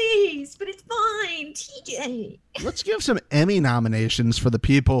my face, but it's fine, TJ. Let's give some Emmy nominations for the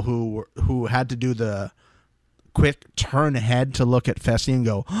people who had to do the quick turn head to look at Fessy and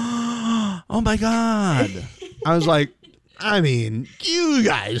go, oh my God. I was like, you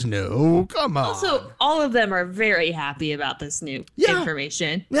guys knew. Come on. Also, all of them are very happy about this new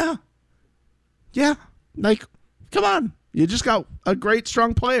information. Yeah. Yeah. Like, come on. You just got a great,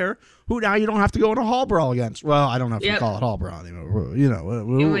 strong player who now you don't have to go in a hall brawl against. Well, I don't know if you call it hall brawl anymore. We don't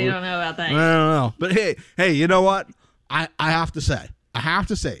know about that. I don't know. But hey, you know what? I have to say,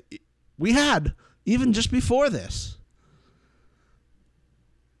 we had, even just before this,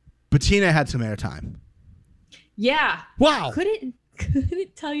 Bettina had some airtime. Yeah. Wow. Couldn't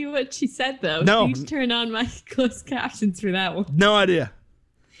tell you what she said, though. No. You turn on my closed captions for that one. No idea.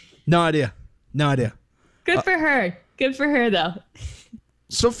 Good for her. Good for her, though.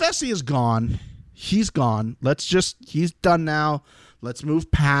 So Fessy is gone. He's gone. He's done now. Let's move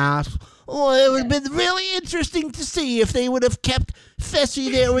past. Oh, it would have been really interesting to see if they would have kept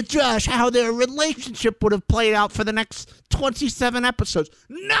Fessy there with Josh, how their relationship would have played out for the next 27 episodes.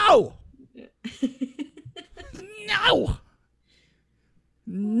 No!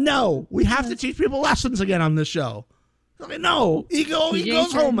 No! We have to teach people lessons again on this show. No, he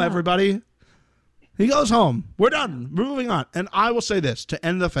goes home, everybody. He goes home. We're done. We're moving on. And I will say this to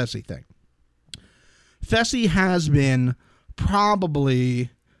end the Fessy thing. Fessy has been probably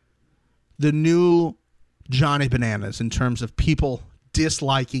the new Johnny Bananas in terms of people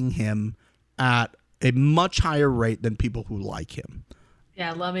disliking him at a much higher rate than people who like him.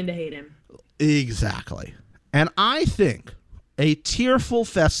 Yeah, loving to hate him. Exactly. And I think a tearful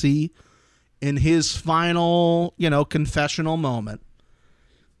Fessy in his final, confessional moment,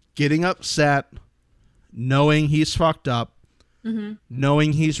 getting upset, knowing he's fucked up,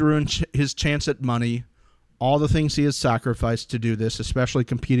 knowing he's ruined his chance at money, all the things he has sacrificed to do this, especially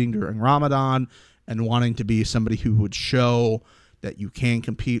competing during Ramadan and wanting to be somebody who would show that you can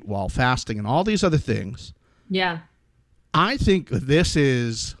compete while fasting and all these other things. Yeah. I think this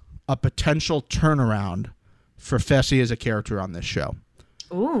is a potential turnaround for Fessy as a character on this show.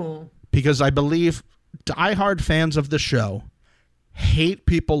 Ooh. Because I believe diehard fans of the show hate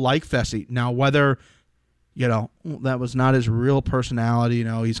people like Fessy. Now, whether, that was not his real personality,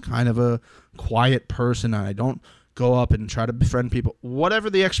 he's kind of a quiet person and I don't go up and try to befriend people, whatever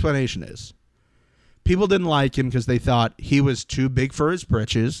the explanation is. People didn't like him because they thought he was too big for his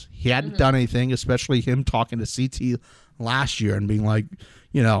britches. He hadn't done anything, especially him talking to CT last year and being like,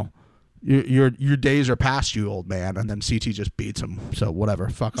 your days are past you, old man. And then CT just beats him. So whatever,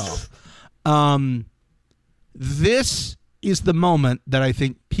 fuck off. This is the moment that I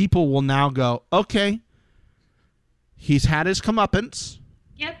think people will now go, okay, he's had his comeuppance.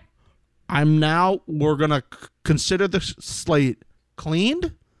 Yep. We're going to consider the slate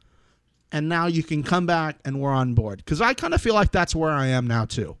cleaned. And now you can come back and we're on board. Because I kind of feel like that's where I am now,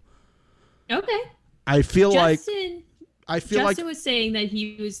 too. Okay. I feel Justin like was saying that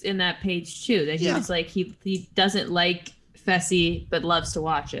he was in that page, too. That he was like, he doesn't like Fessy, but loves to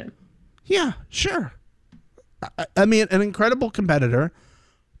watch him. Yeah, sure. I mean, an incredible competitor.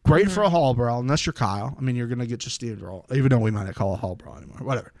 Great for a hall brawl, unless you're Kyle. I mean, you're going to get your steamroll, even though we might not call it a hall brawl anymore.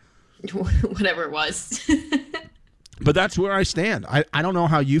 Whatever. Whatever it was. But that's where I stand. I don't know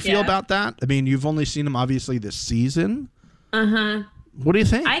how you feel about that. I mean, you've only seen him obviously this season. Uh-huh. What do you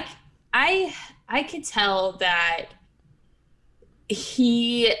think? I could tell that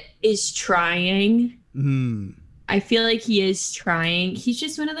he is trying. I feel like he is trying. He's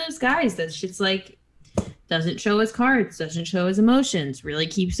just one of those guys that's just like doesn't show his cards, doesn't show his emotions, really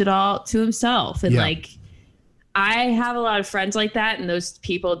keeps it all to himself. And I have a lot of friends like that, and those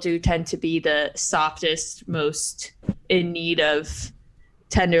people do tend to be the softest, most in need of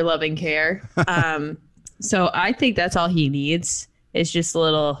tender, loving care. So I think that's all he needs is just a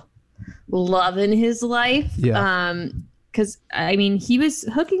little love in his life. Yeah. Because, I mean, he was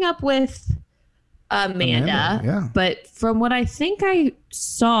hooking up with Amanda, but from what I think I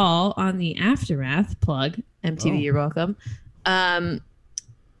saw on the Aftermath plug, MTV, you're welcome,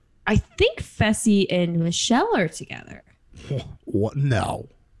 I think Fessy and Michelle are together. What? No.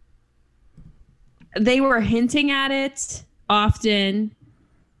 They were hinting at it often.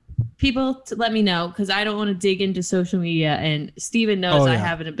 People let me know because I don't want to dig into social media. And Steven knows I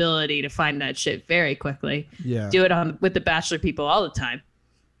have an ability to find that shit very quickly. Yeah. Do it with the Bachelor people all the time.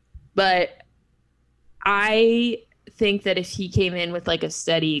 But I think that if he came in with like a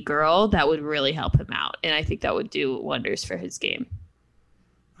steady girl, that would really help him out. And I think that would do wonders for his game.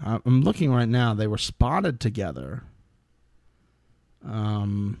 I'm looking right now. They were spotted together.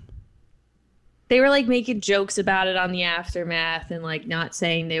 They were like making jokes about it on the Aftermath and like not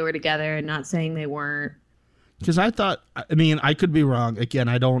saying they were together and not saying they weren't. Because I thought, I mean, I could be wrong. Again,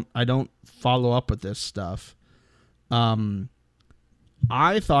 I don't follow up with this stuff. I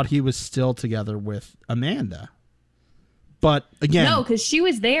thought he was still together with Amanda. But again, no, because she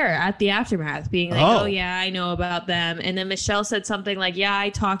was there at the Aftermath being like, oh, yeah, I know about them. And then Michelle said something like, yeah,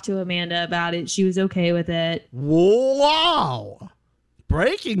 I talked to Amanda about it. She was okay with it. Wow.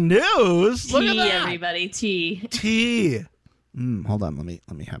 Breaking news. Look at that. Everybody. Tea. Hold on. Let me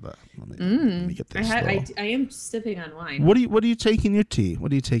get this. I am sipping on wine. What do you take in your tea? What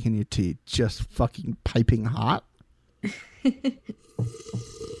do you take in your tea? Just fucking piping hot?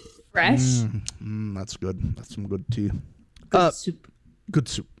 Fresh. That's good. That's some good tea. Good soup. Good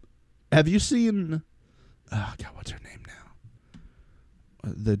soup. Have you seen? Oh God, what's her name now?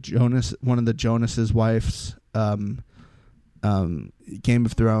 One of the Jonas's wives. Game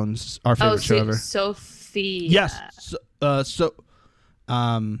of Thrones. Our favorite show ever. Sophie. Yes. Or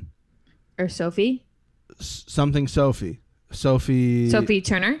Sophie. Something Sophie. Sophie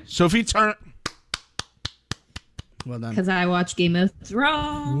Turner. Sophie Turner. Well done. Because I watch Game of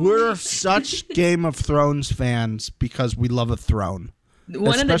Thrones. We're such Game of Thrones fans because we love a throne.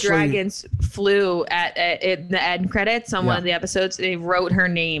 One of the dragons flew at in the end credits on one of the episodes. They wrote her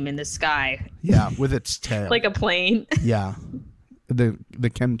name in the sky. Yeah, with its tail. Like a plane. Yeah. The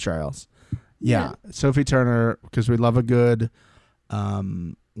chemtrails. Yeah. Sophie Turner, because we love a good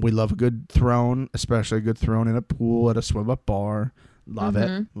throne, especially a good throne in a pool at a swim up bar. Love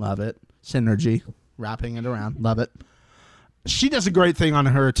it. Love it. Synergy. Wrapping it around. Love it. She does a great thing on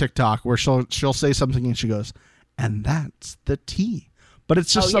her TikTok where she'll say something and she goes, and that's the tea. But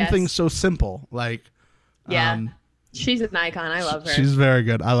it's just something so simple. Like, she's an icon. I love her. She's very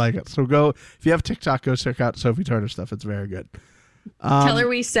good. I like it. So if you have TikTok, go check out Sophie Turner stuff. It's very good. Tell her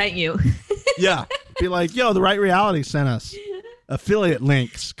we sent you. Yeah. Be like, yo, The Right Reality sent us affiliate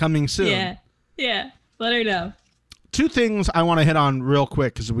links coming soon. Yeah. Yeah. Let her know. Two things I want to hit on real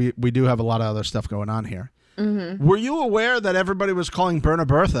quick because we do have a lot of other stuff going on here. Were you aware that everybody was calling Berna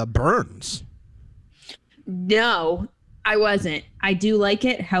Bertha Burns? No, I wasn't. I do like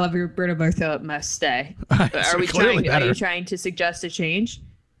it. However, Berna Bertha must stay. Are you trying to suggest a change?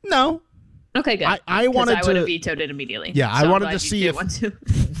 No. Okay, good. I would have vetoed it immediately. Yeah, so I wanted to see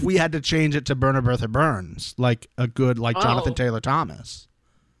if we had to change it to Berna Bertha Burns, like a good, Jonathan Taylor Thomas.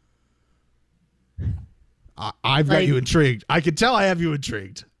 I've got you intrigued. I can tell I have you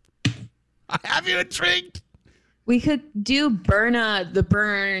intrigued. I have you intrigued. We could do Berna the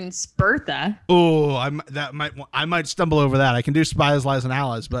Burns Bertha. Oh, I might stumble over that. I can do Spies, Lies, and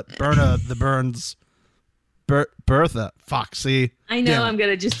Allies, but Berna the Burns Bertha. Fuck, see? I know I'm going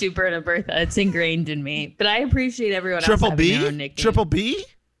to just do Berna Bertha. It's ingrained in me. But I appreciate everyone else having their own nickname. Triple B?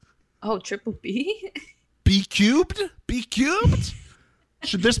 Oh, Triple B? B cubed? B cubed?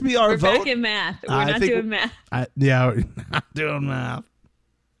 Should this be our vote? We're back in math. We're not doing math. We're not doing math.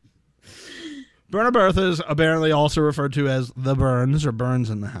 Berna Bertha is apparently also referred to as the Burns or Burns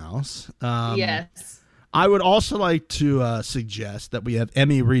in the house. Yes. I would also like to suggest that we have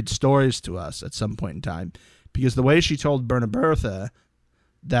Emmy read stories to us at some point in time, because the way she told Berna Bertha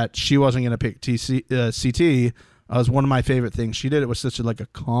that she wasn't going to pick CT was one of my favorite things. She did it with such a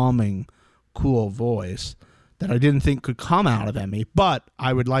calming, cool voice that I didn't think could come out of Emmy. But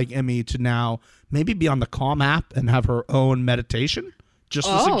I would like Emmy to now maybe be on the Calm app and have her own meditation. Just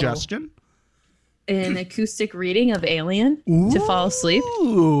a suggestion. An acoustic reading of Alien to fall asleep.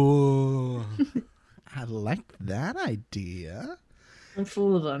 Ooh. I like that idea. I'm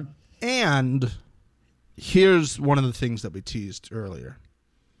full of them. And here's one of the things that we teased earlier.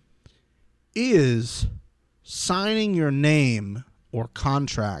 Is signing your name or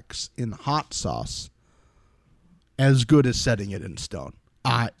contracts in hot sauce as good as setting it in stone?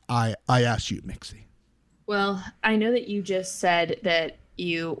 I asked you, Mixie. Well, I know that you just said that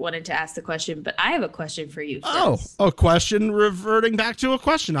you wanted to ask the question, but I have a question for you. Oh, a question reverting back to a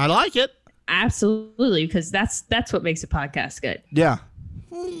question. I like it. Absolutely, because that's what makes a podcast good. Yeah.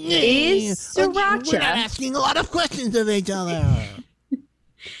 Is sriracha... We're not asking a lot of questions of each other.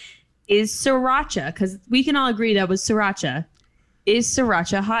 Is sriracha, because we can all agree that was sriracha, is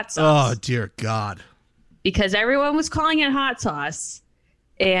sriracha hot sauce? Oh, dear God. Because everyone was calling it hot sauce,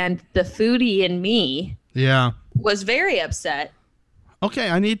 and the foodie in me was very upset.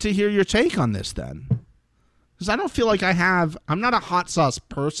 Okay, I need to hear your take on this then. Because I don't feel like I'm not a hot sauce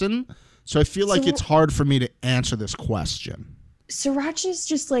person, so I feel like it's hard for me to answer this question. Sriracha is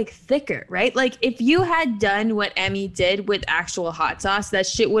just thicker, right? If you had done what Emmy did with actual hot sauce, that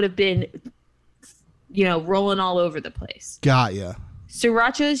shit would have been, rolling all over the place. Got ya.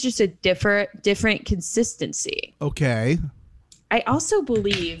 Sriracha is just a different consistency. Okay. I also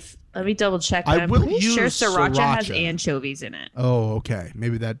believe, let me double check. I'm pretty sure sriracha has anchovies in it. Oh, okay.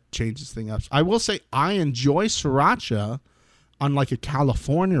 Maybe that changes things up. I will say I enjoy sriracha on a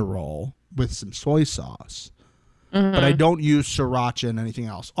California roll with some soy sauce. Mm-hmm. But I don't use sriracha in anything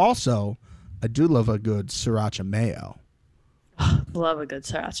else. Also, I do love a good sriracha mayo. Love a good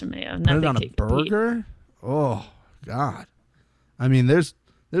sriracha mayo. Put it on a burger? Oh, God. I mean, there's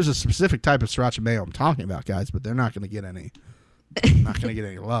a specific type of sriracha mayo I'm talking about, guys, but they're not going to get any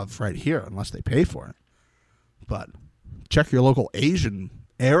love right here unless they pay for it. But check your local Asian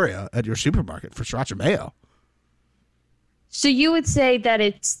area at your supermarket for sriracha mayo. So you would say that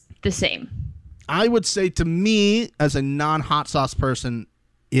it's the same? I would say, to me, as a non-hot sauce person,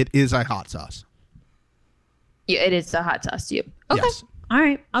 it is a hot sauce. Yeah, it is a hot sauce to you. Okay. Yes. All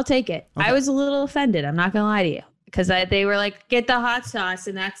right. I'll take it. Okay. I was a little offended. I'm not going to lie to you. Because they were like, get the hot sauce,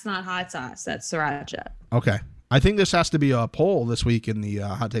 and that's not hot sauce. That's sriracha. Okay. I think this has to be a poll this week in the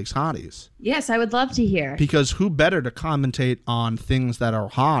Hot Takes Hotties. Yes, I would love to hear. Because who better to commentate on things that are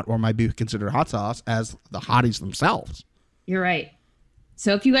hot or might be considered hot sauce as the hotties themselves? You're right.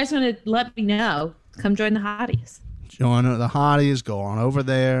 So if you guys want to let me know, come join the hotties. Join the hotties. Go on over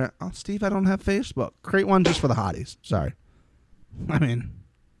there. Oh, Steve, I don't have Facebook. Create one just for the hotties. Sorry. I mean,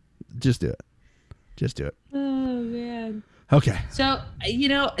 just do it. Just do it. Oh, man. Okay. So,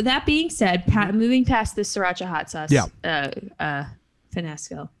 that being said, moving past the sriracha hot sauce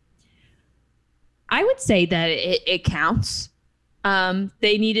fiasco, I would say that it counts.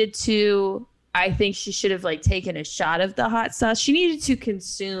 They needed to, I think she should have taken a shot of the hot sauce. She needed to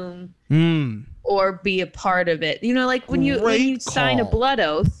consume or be a part of it. When you sign a blood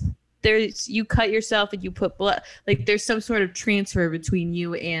oath, you cut yourself and you put blood. There's some sort of transfer between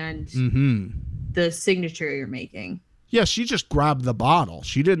you and the signature you're making. Yeah, she just grabbed the bottle.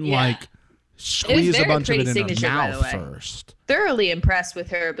 She didn't squeeze a bunch of it in her mouth first. Thoroughly impressed with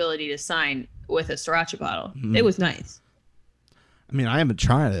her ability to sign with a sriracha bottle. It was nice. I mean, I haven't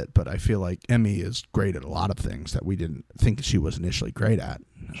tried it, but I feel like Emmy is great at a lot of things that we didn't think she was initially great at.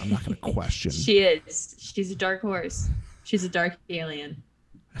 I'm not going to question. She is. She's a dark horse. She's a dark alien.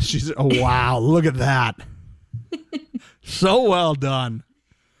 Wow, look at that. So well done.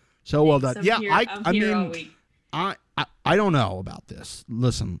 So well done. I don't know about this.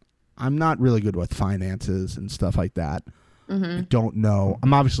 Listen, I'm not really good with finances and stuff like that. I don't know.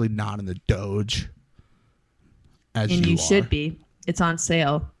 I'm obviously not in the Doge. And you should be. It's on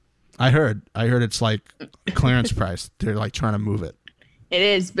sale. I heard it's clearance price. They're trying to move it. It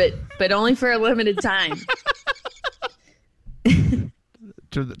is, but only for a limited time. To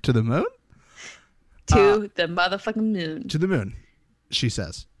the moon? To the motherfucking moon. To the moon, she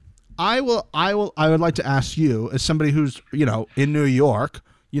says. I would like to ask you, as somebody who's, in New York,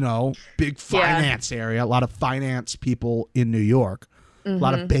 big finance area, a lot of finance people in New York, a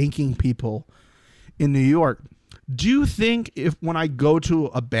lot of banking people in New York. Do you think when I go to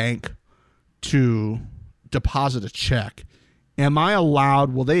a bank to deposit a check,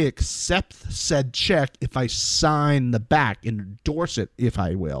 will they accept said check if I sign the back and endorse it, if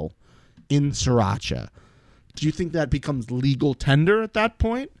I will, in sriracha? Do you think that becomes legal tender at that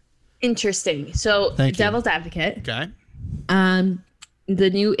point? Interesting. So, devil's advocate. Okay. The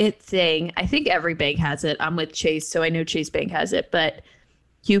new thing, I think every bank has it. I'm with Chase, so I know Chase Bank has it, but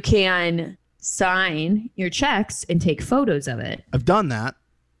you can sign your checks and take photos of it. I've done that.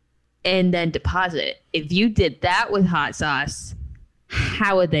 And then deposit it. If you did that with hot sauce,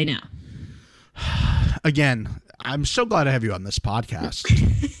 how would they know? Again, I'm so glad to have you on this podcast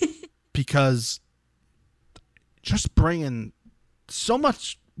because just bringing so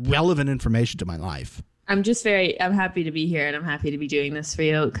much relevant information to my life. I'm happy to be here and I'm happy to be doing this for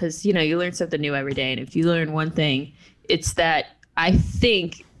you because, you learn something new every day. And if you learn one thing, it's that I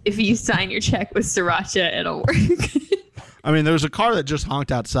think if you sign your check with sriracha, it'll work. I mean, there's a car that just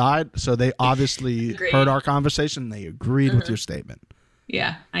honked outside, so they obviously heard our conversation and they agreed with your statement.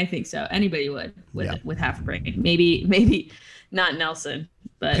 Yeah, I think so. Anybody would with half a brain. Maybe not Nelson,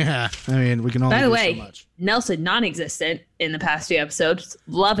 but yeah. I mean, we can only. By the do way, so much. Nelson non-existent in the past few episodes.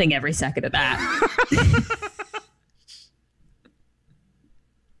 Loving every second of that.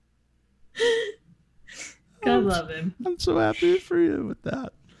 God love him. I'm so happy for you with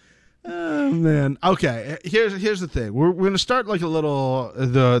that. Oh man. Okay. Here's the thing. We're gonna start a little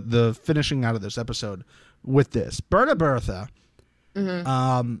the finishing out of this episode with this. Bertha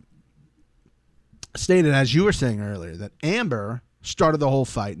stated, as you were saying earlier, that Amber started the whole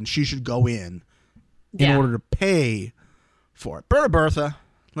fight and she should go in order to pay for it. Bertha,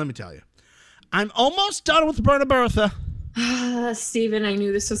 let me tell you, I'm almost done with Bertha. Steven, I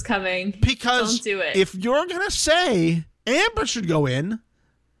knew this was coming. Because don't do it. If you're gonna say Amber should go in,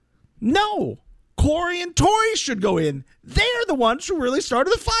 no, Corey and Tori should go in. They're the ones who really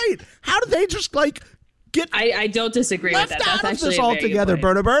started the fight. How did they just get? I don't disagree with that. That's actually this altogether,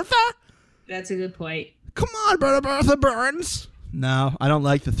 Bertha. That's a good point. Come on, Bertha Burns. No, I don't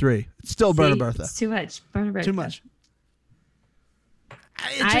like the three. It's still Bertha. It's too much. Bertha. Too much.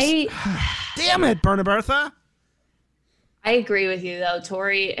 Damn it, Bertha. I agree with you though.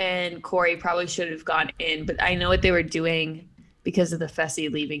 Tori and Corey probably should have gone in, but I know what they were doing. Because of the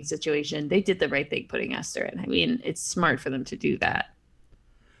Fessy leaving situation, they did the right thing putting Esther in. I mean, it's smart for them to do that.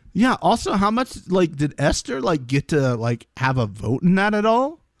 Yeah. Also, how much did Esther get to have a vote in that at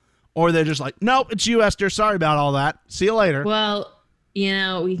all, or they're just nope, it's you, Esther. Sorry about all that. See you later. Well,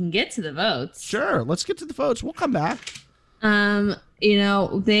 we can get to the votes. Sure, let's get to the votes. We'll come back. They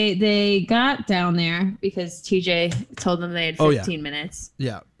got down there because TJ told them they had 15 minutes.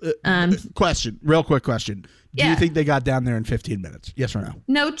 Yeah. Real quick question. Do you think they got down there in 15 minutes? Yes or no?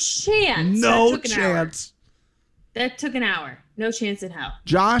 No chance. No chance. That took an hour. No chance in hell.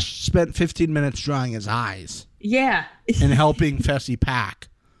 Josh spent 15 minutes drying his eyes. Yeah. And helping Fessy pack.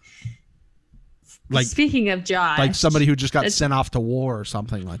 Like, speaking of Josh, like somebody who just got sent off to war or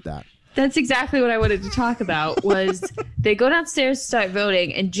something like that. That's exactly what I wanted to talk about. Was they go downstairs to start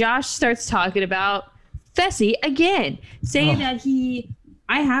voting, and Josh starts talking about Fessy again, saying that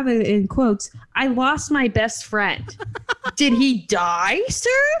I have it in quotes, I lost my best friend. Did he die, sir?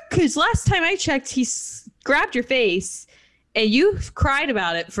 Because last time I checked, he grabbed your face, and you've cried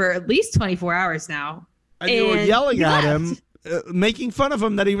about it for at least 24 hours now. And you were yelling at him, making fun of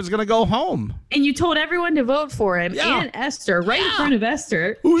him that he was going to go home. And you told everyone to vote for him and Esther in front of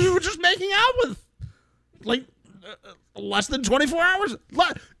Esther. Who you were just making out with. Like, less than 24 hours.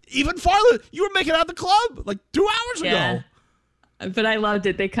 Even farther. You were making out at the club like 2 hours ago. But I loved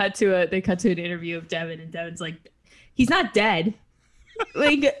it. They cut to an interview of Devin, and Devin's like, he's not dead.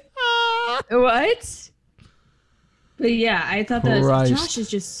 Like, what? But yeah, I thought that Josh is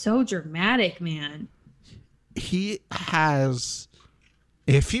just so dramatic, man. He has,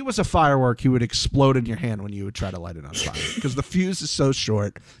 if he was a firework, he would explode in your hand when you would try to light it on fire. Because the fuse is so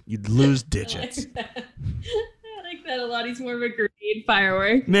short, you'd lose digits. I like that a lot. He's more of a grenade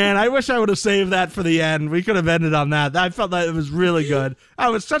firework. Man, I wish I would have saved that for the end. We could have ended on that. I felt that it was really good. That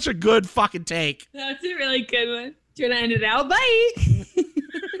was such a good fucking take. That's a really good one. Do you want to end it out? Bye.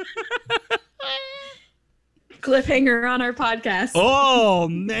 Cliffhanger on our podcast. Oh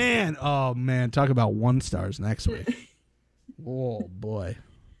man. Talk about 1 stars next week. Oh boy.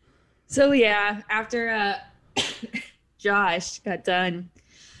 So yeah, after Josh got done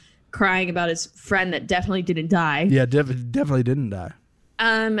crying about his friend that definitely didn't die. Yeah, definitely didn't die.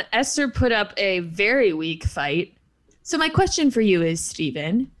 Esther put up a very weak fight. So my question for you is,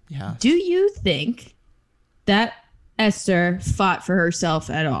 Steven, do you think that Esther fought for herself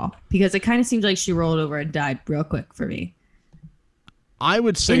at all? Because it kind of seems like she rolled over and died real quick for me. I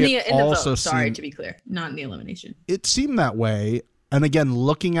would say in it also vote. Sorry, seemed, to be clear, not in the elimination. It seemed that way. And again,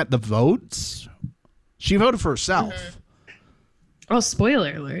 looking at the votes, she voted for herself. Mm-hmm. Oh,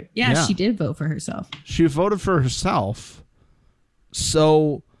 spoiler alert. Yeah, she did vote for herself. She voted for herself.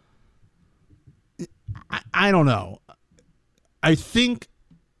 So, I don't know. I think,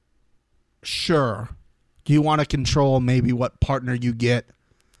 sure, you want to control maybe what partner you get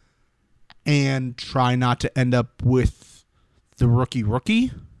and try not to end up with the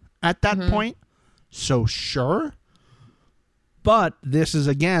rookie at that point. So, sure. But this is,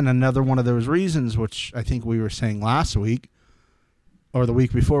 again, another one of those reasons, which I think we were saying last week or the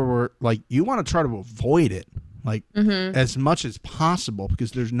week before, where, like, you want to try to avoid it, like, as much as possible,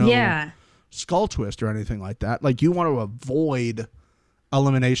 because there's no skull twist or anything like that. Like, you want to avoid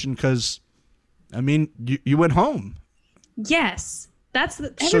elimination because, I mean, you went home. Yes.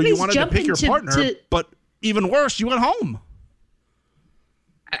 So you wanted to pick your partner, but even worse, you went home.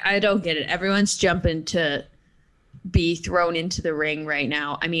 I don't get it. Everyone's jumping to be thrown into the ring right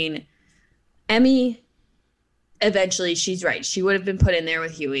now. I mean, Emmy, eventually, she's right. She would have been put in there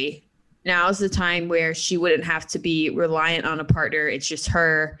with Huey. Now's the time where she wouldn't have to be reliant on a partner. It's just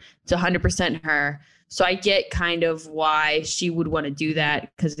her. It's 100% her. So I get kind of why she would want to do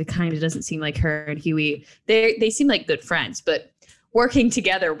that, because it kind of doesn't seem like her and Huey, they seem like good friends, but working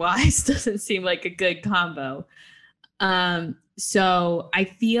together wise doesn't seem like a good combo. So I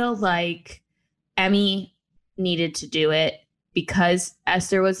feel like Emmy needed to do it because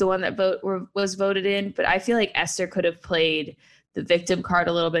Esther was the one that was voted in. But I feel like Esther could have played the victim card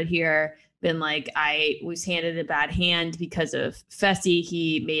a little bit here, been like, I was handed a bad hand because of Fessy.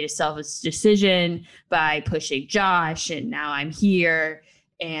 He made a selfish decision by pushing Josh, and now I'm here.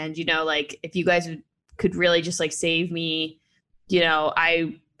 And, you know, like, if you guys could really just like save me, you know,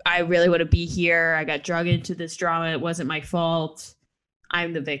 I really want to be here. I got dragged into this drama. It wasn't my fault.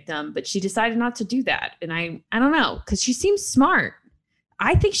 I'm the victim. But she decided not to do that. And I don't know, because she seems smart.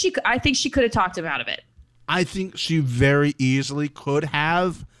 I think she could have talked him out of it. I think she very easily could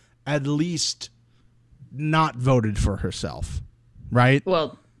have at least not voted for herself, right?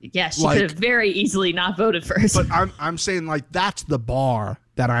 Well, yes, she could have very easily not voted for herself. But I'm saying, like, that's the bar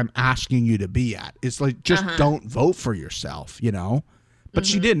that I'm asking you to be at. It's like, just don't vote for yourself, you know? But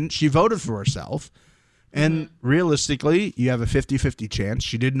she didn't. She voted for herself. And realistically, you have a 50-50 chance.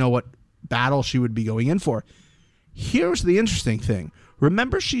 She didn't know what battle she would be going in for. Here's the interesting thing.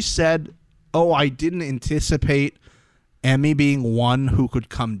 Remember she said, oh, I didn't anticipate Emmy being one who could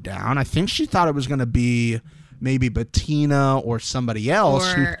come down. I think she thought it was going to be maybe Bettina or somebody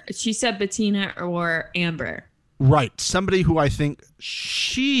else. Or she said Bettina or Amber. Right. Somebody who I think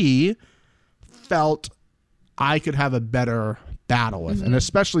she felt I could have a better battle with. And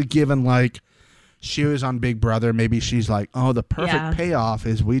especially given, like, she was on Big Brother, maybe she's like, oh, the perfect payoff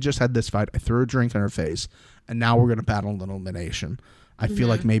is we just had this fight. I threw a drink in her face, and now we're going to battle an elimination. I feel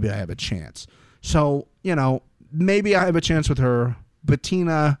like maybe I have a chance. So, maybe I have a chance with her.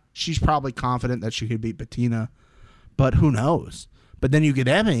 Bettina, she's probably confident that she could beat Bettina, but who knows? But then you get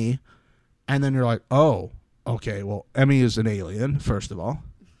Emmy, and then you're like, oh, okay, well, Emmy is an alien, first of all.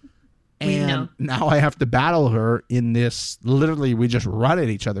 And now I have to battle her in this, literally, we just run at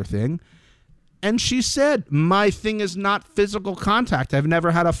each other thing. And she said, my thing is not physical contact. I've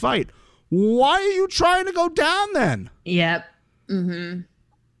never had a fight. Why are you trying to go down then? Yep. Mm-hmm.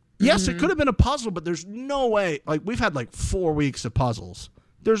 Yes, it could have been a puzzle, but there's no way. Like, we've had 4 weeks of puzzles.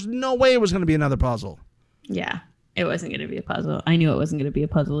 There's no way it was going to be another puzzle. Yeah, it wasn't going to be a puzzle. I knew it wasn't going to be a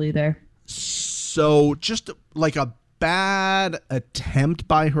puzzle either. So just like a bad attempt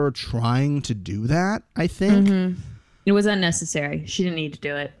by her trying to do that, I think. Mm-hmm. It was unnecessary. She didn't need to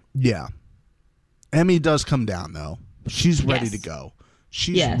do it. Yeah. Emmy does come down, though. She's ready to go.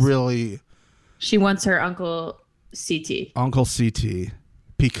 She's really... She wants her Uncle CT. Uncle CT.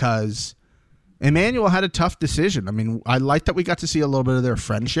 Because Emmanuel had a tough decision. I mean, I like that we got to see a little bit of their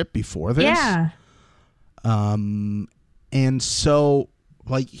friendship before this. Yeah. And so...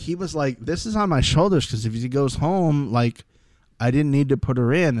 he was like, this is on my shoulders because if he goes home, I didn't need to put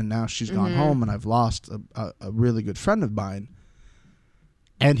her in, and now she's gone home, and I've lost a really good friend of mine.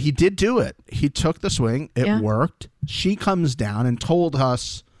 And he did do it. He took the swing. It worked. She comes down and told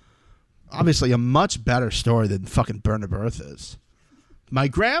us, obviously, a much better story than fucking Berna Bertha's. My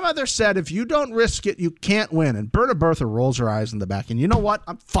grandmother said, if you don't risk it, you can't win. And Berna Bertha rolls her eyes in the back. And you know what?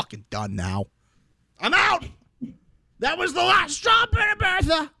 I'm fucking done now. I'm out. That was the last straw, Berna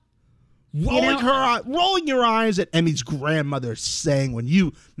Bertha. Rolling your eyes at Emmy's grandmother saying when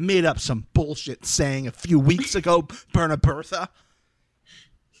you made up some bullshit saying a few weeks ago, Berna Bertha.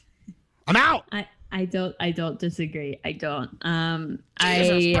 I'm out. I don't disagree. I don't.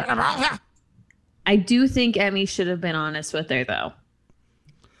 Jesus, I do think Emmy should have been honest with her though.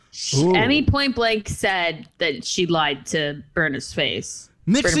 Ooh. Emmy point blank said that she lied to Berna's face.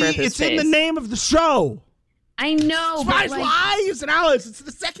 Mixie, it's in the name of the show. I know. Spies, Lies, and Alice. It's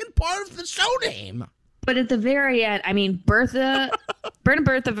the second part of the show name. But at the very end, I mean, Berna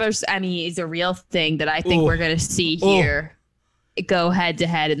Bertha versus Emmy is a real thing that I think we're going to see here go head to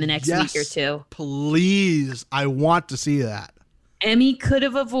head in the next week or two. Please. I want to see that. Emmy could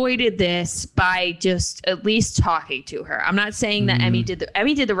have avoided this by just at least talking to her. I'm not saying that Emmy did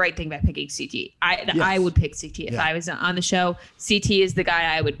the right thing by picking CT. I would pick CT if I was on the show. CT is the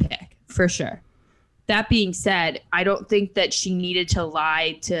guy I would pick for sure. That being said, I don't think that she needed to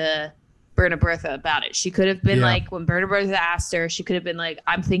lie to Berna Bertha about it. She could have been like, when Berna Bertha asked her, she could have been like,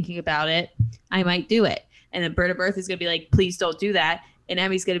 I'm thinking about it. I might do it. And then Berna Bertha is going to be like, please don't do that. And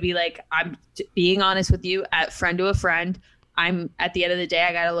Emmy's going to be like, I'm being honest with you, at friend to a friend. I'm at the end of the day,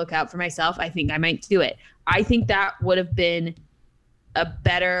 I got to look out for myself. I think I might do it. I think that would have been a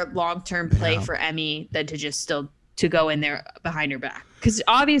better long-term play for Emmy than to just still to go in there behind her back. Because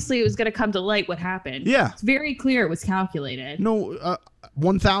obviously it was going to come to light what happened. Yeah. It's very clear it was calculated. No,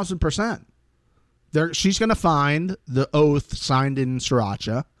 1,000%. She's going to find the oath signed in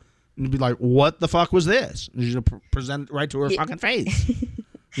Sriracha and be like, what the fuck was this? And she's going to present it right to her fucking face.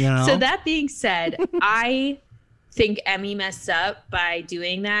 So that being said, I think Emmy messed up by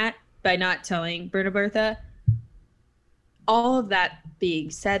doing that, by not telling Berna Bertha. All of that being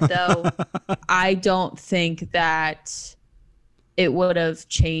said, though, I don't think that it would have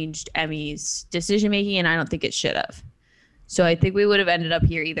changed Emmy's decision-making, and I don't think it should have. So I think we would have ended up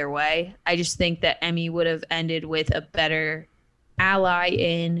here either way. I just think that Emmy would have ended with a better ally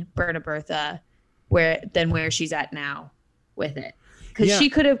in Berna Bertha than where she's at now with it. Because she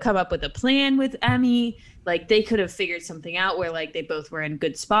could have come up with a plan with Emmy. Like, they could have figured something out where, like, they both were in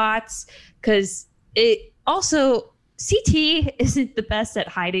good spots. Because it also... CT isn't the best at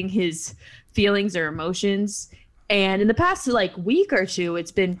hiding his feelings or emotions. And in the past, week or two,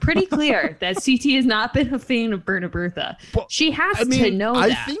 it's been pretty clear that CT has not been a fan of Berna Bertha. Well, she has to know that.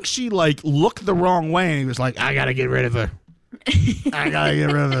 I think she, looked the wrong way and he was like, I got to get rid of her. I got to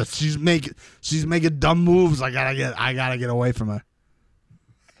get rid of her. She's making dumb moves. I got to get away from her.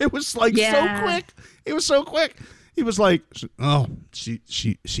 It was, so quick. It was so quick. He was like, oh, she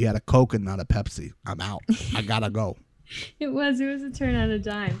had a Coke and not a Pepsi. I'm out. I got to go. It was a turn on a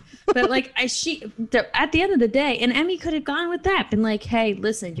dime. But at the end of the day, and Emmy could have gone with that, been like, hey,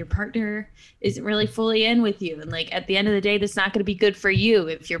 listen, your partner isn't really fully in with you. And at the end of the day, that's not going to be good for you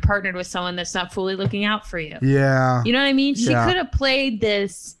if you're partnered with someone that's not fully looking out for you. Yeah. You know what I mean? She could have played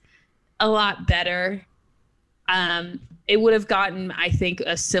this a lot better. It would have gotten, I think,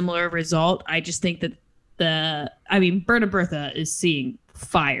 a similar result. I just think that Berna Bertha is seeing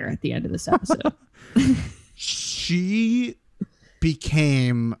fire at the end of this episode. She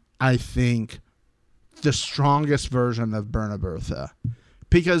became, I think, the strongest version of Burna Bertha.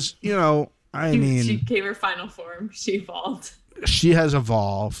 Because, she gave her final form. She evolved. She has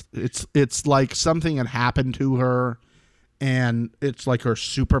evolved. It's like something had happened to her, and it's like her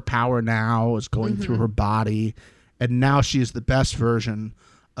superpower now is going through her body, and now she's the best version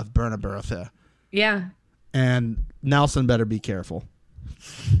of Burna Bertha. Yeah. And Nelson better be careful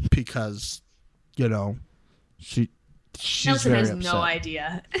because, she's Nelson very has upset. no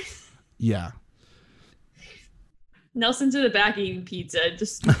idea. Yeah. Nelson's in the back eating pizza,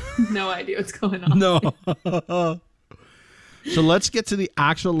 just no idea what's going on. No. So let's get to the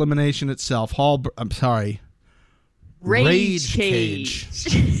actual elimination itself. Rage Cage.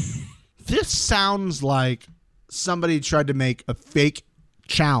 This sounds like somebody tried to make a fake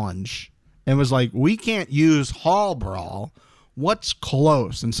challenge and was like, we can't use Hall Brawl. What's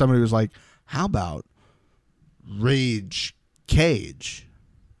close? And somebody was like, how about Rage Cage?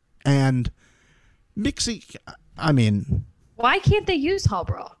 And Mixie, why can't they use Hall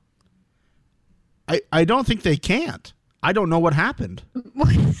Brawl? I don't think they can't. I don't know what happened.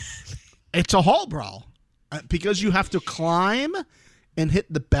 It's a Hall Brawl. Because you have to climb and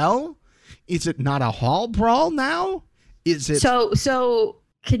hit the bell. Is it not a Hall Brawl now? Is it so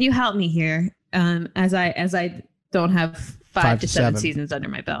can you help me here? As I don't have 5 to 7 seasons under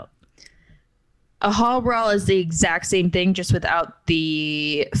my belt. A Hall Brawl is the exact same thing, just without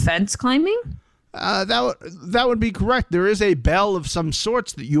the fence climbing? That would be correct. There is a bell of some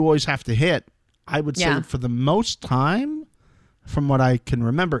sorts that you always have to hit. I would say for the most time, from what I can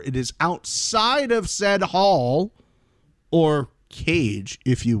remember, it is outside of said hall or cage,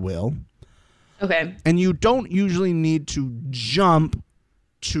 if you will. Okay. And you don't usually need to jump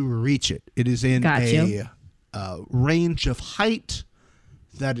to reach it. It is in a range of height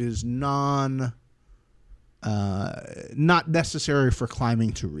that is not necessary for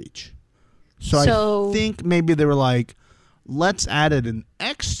climbing to reach. So I think maybe they were like, let's add an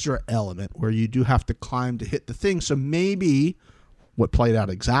extra element where you do have to climb to hit the thing. So maybe what played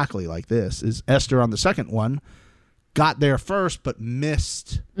out exactly like this is Esther on the second one got there first but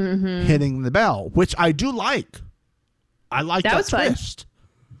missed hitting the bell, which I do like. I like that twist.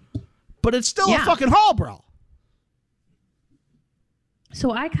 But it's still a fucking Hall Brawl.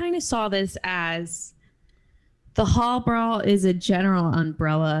 So I kind of saw this as the Hall Brawl is a general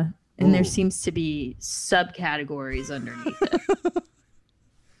umbrella, and there seems to be subcategories underneath it.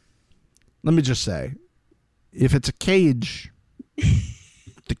 Let me just say, if it's a cage,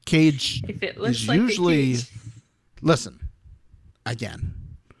 the cage if it looks is like usually... a cage. Listen, again,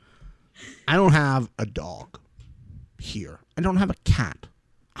 I don't have a dog here. I don't have a cat.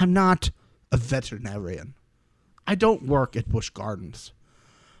 I'm not a veterinarian. I don't work at Busch Gardens.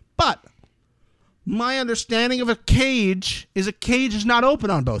 But my understanding of a cage is not open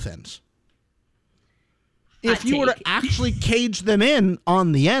on both ends. If you were to actually cage them in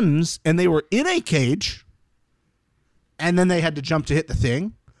on the ends and they were in a cage and then they had to jump to hit the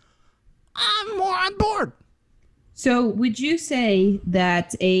thing, I'm more on board. So would you say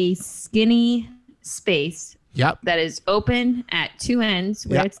that a skinny space that is open at two ends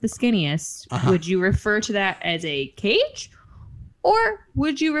where it's the skinniest, would you refer to that as a cage? Or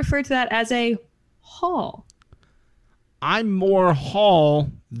would you refer to that as a hall? I'm more hall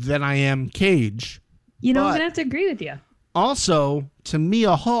than I am cage. I'm going to have to agree with you. Also, to me,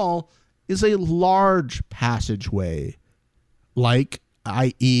 a hall is a large passageway, like,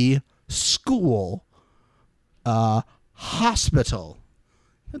 i.e., school, hospital.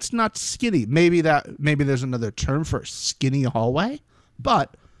 It's not skinny. Maybe there's another term for skinny hallway,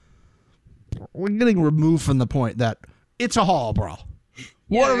 but we're getting removed from the point that it's a hall brawl.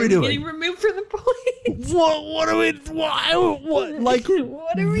 What are we doing? Getting removed from the point. What are we? Like,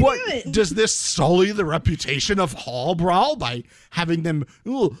 what are we doing? Does this sully the reputation of hall brawl by having them?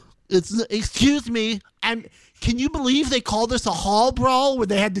 Excuse me. And can you believe they called this a hall brawl when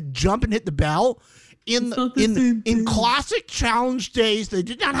they had to jump and hit the bell? In classic challenge days, they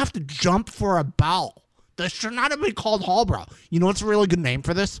did not have to jump for a bell. This should not have been called hall brawl. You know what's a really good name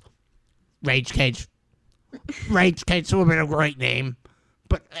for this? Rage Cage. Rage Cage would have been a great name.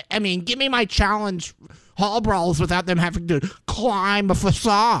 But, I mean, give me my challenge hall brawls without them having to climb a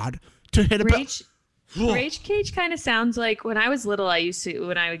facade to hit a bell. Rage Cage kind of sounds like when I was little,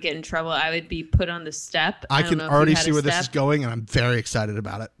 when I would get in trouble, I would be put on the step. I can already see where this is going, and I'm very excited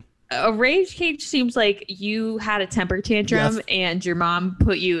about it. A Rage Cage seems like you had a temper tantrum and your mom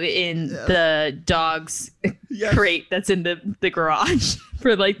put you in the dog's crate that's in the garage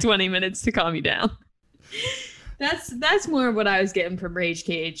for like 20 minutes to calm you down. That's more what I was getting from Rage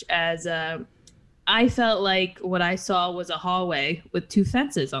Cage, as I felt like what I saw was a hallway with two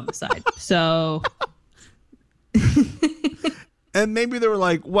fences on the side. So And maybe they were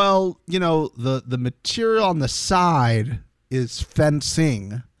like, well, the material on the side is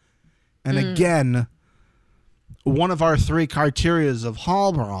fencing. And again, one of our 3 criterias of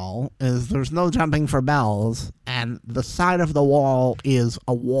hall brawl is there's no jumping for bells, and the side of the wall is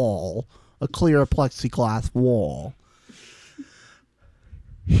a wall, a clear plexiglass wall.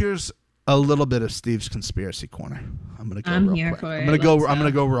 Here's a little bit of Steve's conspiracy corner. I'm gonna go real quick. I'm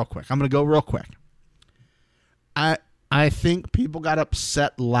gonna go real quick. I think people got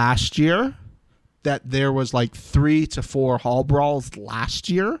upset last year that there was like 3 to 4 hall brawls last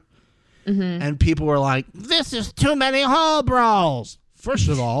year. And people were like, this is too many hall brawls. First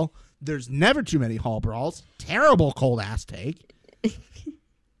of all, there's never too many hall brawls. Terrible cold ass take.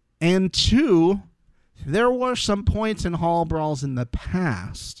 And 2, there were some points in hall brawls in the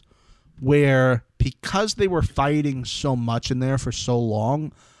past where, because they were fighting so much in there for so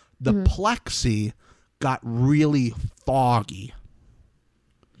long, the plexi got really foggy.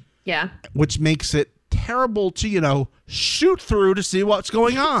 Yeah. Which makes it terrible to, shoot through to see what's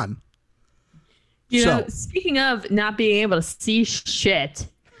going on. Speaking of not being able to see shit,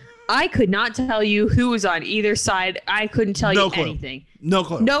 I could not tell you who was on either side. I couldn't tell you anything. No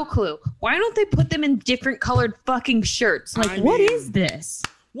clue. No clue. Why don't they put them in different colored fucking shirts? What is this?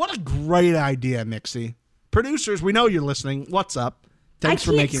 What a great idea, Mixie. Producers, we know you're listening. What's up? Thanks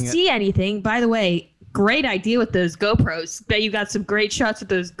for making it. I can't see anything. By the way, great idea with those GoPros. Bet you got some great shots with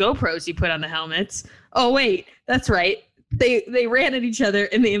those GoPros you put on the helmets. Oh, wait. That's right. They ran at each other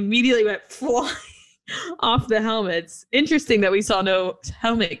and they immediately went flying off the helmets. Interesting that we saw no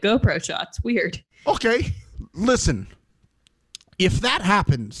helmet GoPro shots. Weird. Okay, listen. If that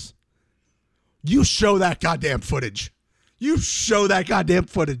happens, you show that goddamn footage.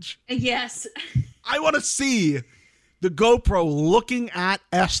 Yes. I want to see the GoPro looking at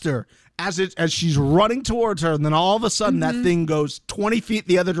Esther as she's running towards her, and then all of a sudden that thing goes 20 feet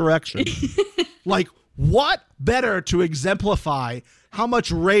the other direction. Like, what better to exemplify how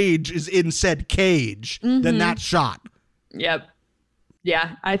much rage is in said cage than that shot? Yep.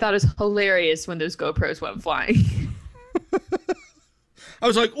 Yeah, I thought it was hilarious when those GoPros went flying. I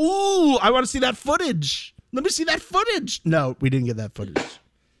was like, ooh, I want to see that footage. Let me see that footage. No, we didn't get that footage.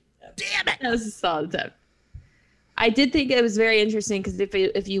 Damn it. That was a solid time. I did think it was very interesting because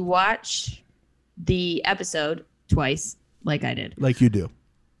if you watch the episode twice, like I did. Like you do.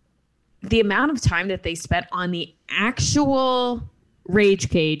 The amount of time that they spent on the actual Rage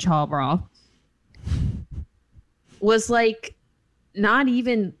Cage Hall Brawl was like not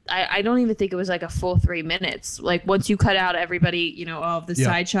even, I don't even think it was like a full 3 minutes. Like once you cut out everybody, all of the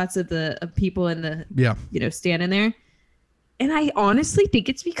side shots of people in the, standing there. And I honestly think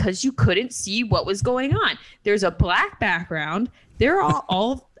it's because you couldn't see what was going on. There's a black background. They're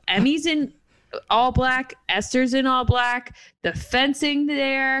all Emmy's in all black. Esther's in all black. The fencing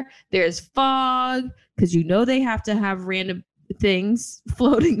there. There's fog because they have to have random things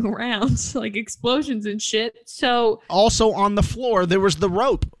floating around like explosions and shit. So also on the floor there was the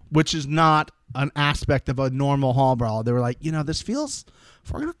rope, which is not an aspect of a normal hall brawl. They were like, this feels,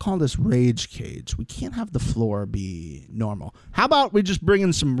 if we're gonna call this Rage Cage, we can't have the floor be normal. How about we just bring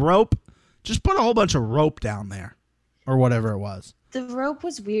in some rope? Just put a whole bunch of rope down there or whatever it was. The rope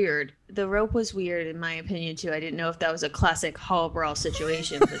was weird. In my opinion too. I didn't know if that was a classic hall brawl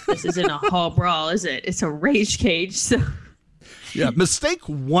situation, but this isn't a hall brawl, is it? It's a Rage Cage. So yeah, mistake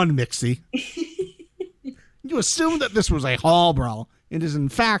 1, Mixie. You assumed that this was a hall brawl. It is, in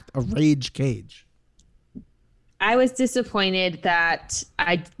fact, a Rage Cage. I was disappointed that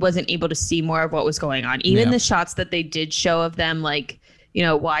I wasn't able to see more of what was going on. Even the shots that they did show of them, like,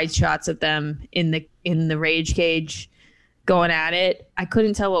 wide shots of them in the Rage Cage going at it, I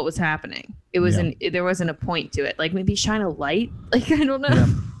couldn't tell what was happening. It wasn't there wasn't a point to it. Like maybe shine a light. Like I don't know. Yeah.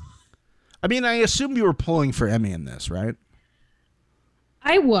 I mean, I assume you were pulling for Emmy in this, right?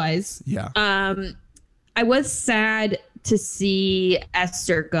 I was. Yeah. I was sad to see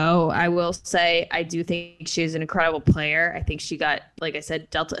Esther go. I will say I do think she's an incredible player. I think she got, like I said,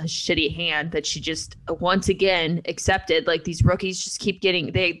 dealt a shitty hand that she just once again accepted. Like these rookies just keep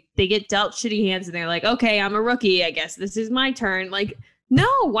getting, they get dealt shitty hands and they're like, okay, I'm a rookie. I guess this is my turn. Like, no,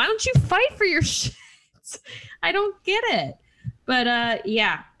 why don't you fight for your shit? I don't get it. But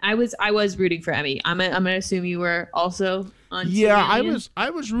yeah, I was rooting for Emmy. I'm gonna assume you were also on. Yeah, I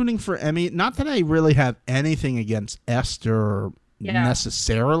was rooting for Emmy. Not that I really have anything against Esther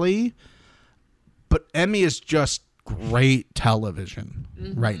necessarily, but Emmy is just great television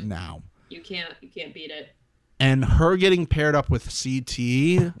right now. You can't beat it. And her getting paired up with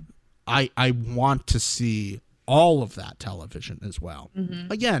CT, I want to see all of that television as well. Mm-hmm.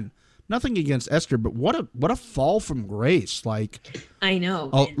 Again, nothing against Esther, but what a fall from grace. Like, I know.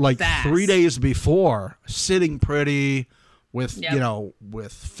 Like fast. 3 days before, sitting pretty with,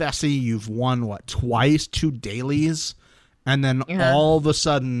 with Fessy, you've won, twice, 2 dailies, and then all of a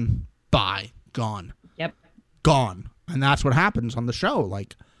sudden, bye, gone. Yep. Gone. And that's what happens on the show.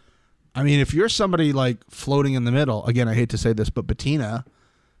 Like, I mean, if you're somebody like floating in the middle, again, I hate to say this, but Bettina,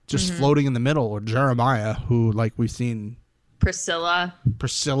 just floating in the middle, or Jeremiah, who like we've seen. Priscilla,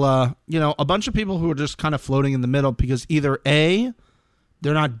 a bunch of people who are just kind of floating in the middle because either A,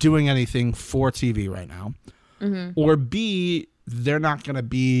 they're not doing anything for TV right now, or B, they're not going to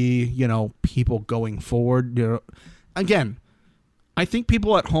be, people going forward. Again, I think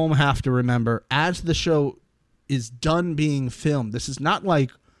people at home have to remember, as the show is done being filmed, this is not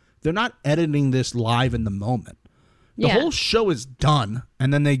like they're not editing this live in the moment. The whole show is done,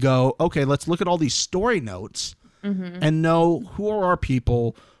 and then they go, okay, let's look at all these story notes and know who are our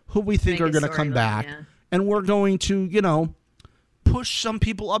people, who we think are going to come back, and we're going to, push some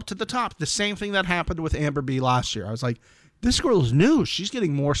people up to the top. The same thing that happened with Amber B last year. I was like, this girl is new. She's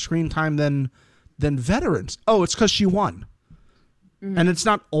getting more screen time than veterans. Oh, it's because she won. And it's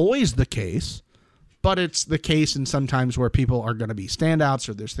not always the case, but it's the case in sometimes where people are going to be standouts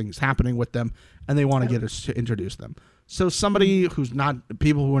or there's things happening with them and they want to get us to introduce them. So somebody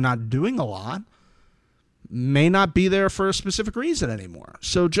people who are not doing a lot may not be there for a specific reason anymore.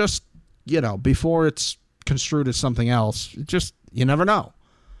 So just, before it's construed as something else, you never know.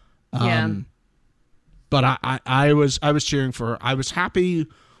 But I was cheering for her. I was happy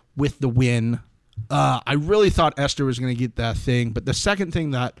with the win. I really thought Esther was going to get that thing, but the second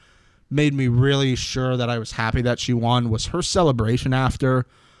thing that made me really sure that I was happy that she won was her celebration after.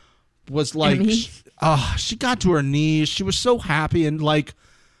 Was like, she got to her knees. She was so happy, and like,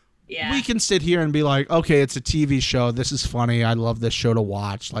 we can sit here and be like, okay, it's a TV show. This is funny. I love this show to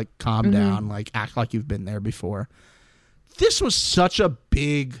watch. Like, calm down. Like, act like you've been there before. This was such a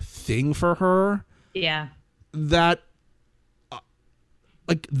big thing for her. Yeah. That,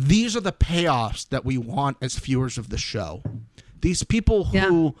 like, these are the payoffs that we want as viewers of the show. These people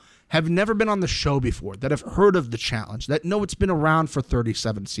who have never been on the show before, that have heard of the challenge, that know it's been around for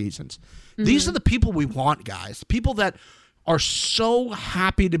 37 seasons. These are the people we want, guys. People that are so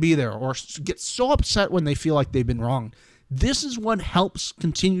happy to be there or get so upset when they feel like they've been wrong. This is what helps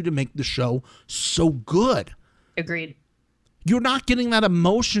continue to make the show so good. Agreed. You're not getting that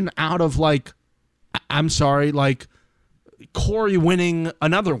emotion out of, like, I'm sorry, like Corey winning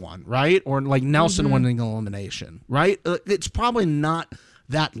another one, right? Or like Nelson winning an elimination, right? It's probably not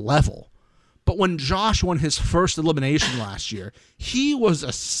that level. But when Josh won his first elimination last year, he was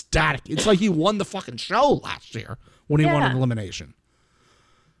ecstatic. It's like he won the fucking show last year when he won an elimination.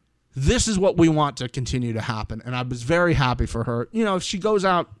 This is what we want to continue to happen. And I was very happy for her. If she goes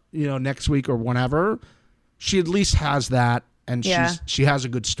out, next week or whenever, she at least has that. And she has a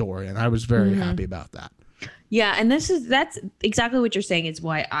good story. And I was very happy about that. Yeah, and that's exactly what you're saying is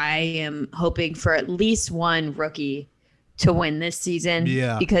why I am hoping for at least one rookie to win this season.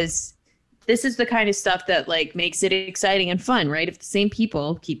 Yeah. Because this is the kind of stuff that like makes it exciting and fun, right? If the same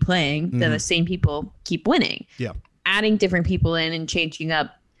people keep playing, then the same people keep winning. Yeah. Adding different people in and changing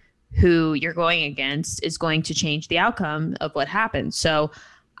up who you're going against is going to change the outcome of what happens. So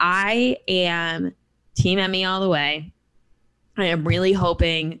I am Team Emmy all the way. I am really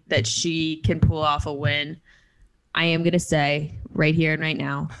hoping that she can pull off a win. I am going to say right here and right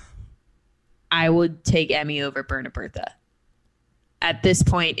now, I would take Emmy over Berna Bertha. At this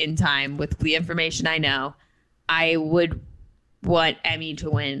point in time, with the information I know, I would want Emmy to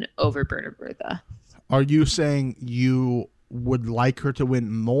win over Berna Bertha. Are you saying you would like her to win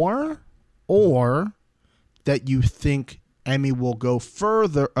more, or that you think Emmy will go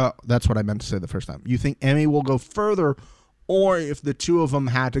further? That's what I meant to say the first time. You think Emmy will go further, or if the two of them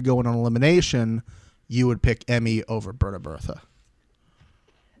had to go in an elimination, you would pick Emmy over Berna Bertha?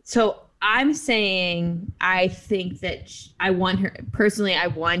 So I'm saying I think that I want her personally. I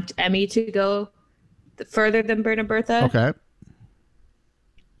want Emmy to go further than Berna Bertha. Okay.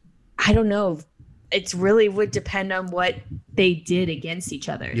 I don't know. It really would depend on what they did against each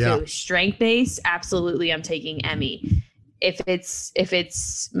other. Yeah. If it was strength based, absolutely, I'm taking Emmy. If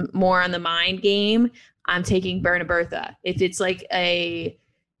it's more on the mind game, I'm taking Berna Bertha. If it's like a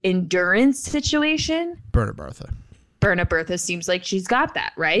endurance situation, Berna Bertha. Berna Bertha seems like she's got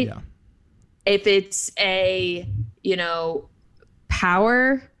that, right? Yeah. If it's a,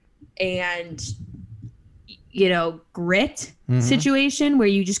 power and, grit situation where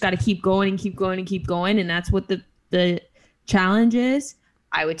you just got to keep going and keep going and keep going, and that's what the challenge is,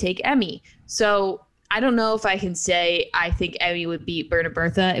 I would take Emmy. So I don't know if I can say I think Emmy would beat Bert and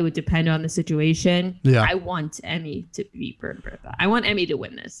Bertha. It would depend on the situation. Yeah. I want Emmy to beat Bert and Bertha. I want Emmy to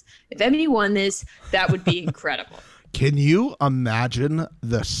win this. If Emmy won this, that would be incredible. Can you imagine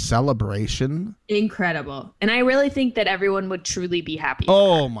the celebration? Incredible. And I really think that everyone would truly be happy.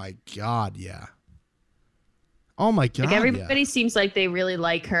 Oh, my God, yeah. Oh, my God, like everybody seems like they really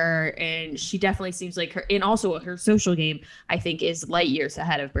like her, and she definitely seems like her. And also her social game, I think, is light years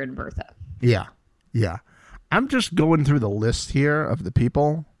ahead of Bert and Bertha. Yeah. Yeah. I'm just going through the list here of the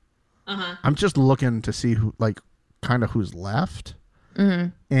people. Uh-huh. I'm just looking to see who, like, kind of who's left. Mm-hmm.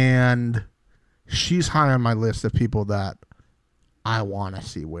 And she's high on my list of people that I want to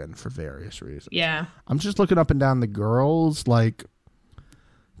see win for various reasons. Yeah. I'm just looking up and down the girls. Like,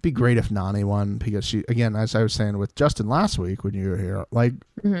 it'd be great if Nani won because she, again, as I was saying with Justin last week when you were here, like,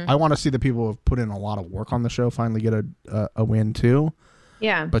 I want to see the people who have put in a lot of work on the show finally get a win too.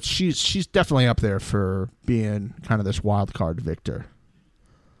 Yeah. But she's definitely up there for being kind of this wild card victor.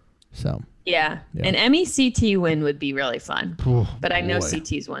 So. Yeah. An Emmy CT win would be really fun. But I know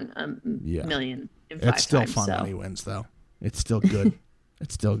CT's won a million in 5 It's still times, fun so. when he wins, though. It's still good.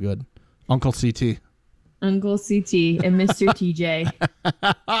 It's still good. Uncle CT. Uncle CT and Mr. TJ.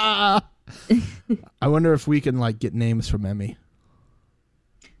 I wonder if we can, like, get names from Emmy.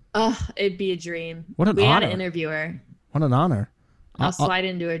 It'd be a dream. What an honor. We had to interview her. What an honor. I'll slide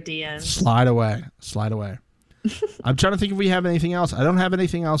into her DMs. Slide away. Slide away. I'm trying to think if we have anything else. I don't have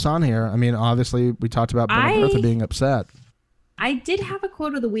anything else on here. I mean, obviously, we talked about Bert and Bertha being upset. I did have a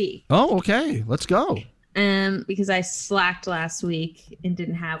quote of the week. Oh, okay. Let's go. Because I slacked last week and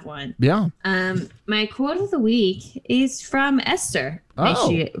didn't have one. Yeah. My quote of the week is from Esther. May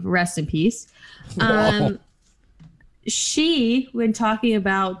she rest in peace. She, when talking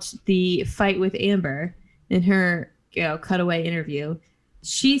about the fight with Amber in her cutaway interview,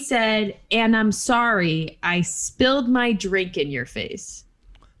 she said, "And I'm sorry, I spilled my drink in your face."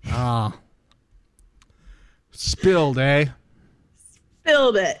 Spilled, eh?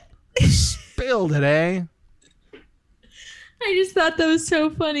 Spilled it. Spilled it, eh? I just thought that was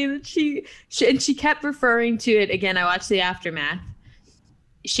so funny that she kept referring to it. Again, I watched the aftermath.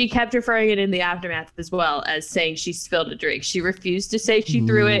 She kept referring it in the aftermath as well as saying she spilled a drink. She refused to say she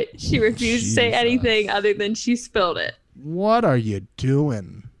threw it. She refused to say anything other than she spilled it. What are you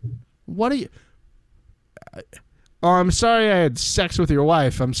doing? What are you... Oh, I'm sorry I had sex with your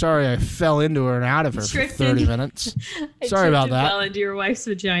wife. I'm sorry I fell into her and out of her for 30 minutes. Sorry about that. I fell into your wife's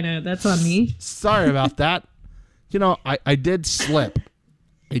vagina. That's on me. Sorry about that. You know, I did slip.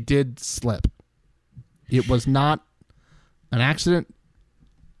 I did slip. It was not an accident.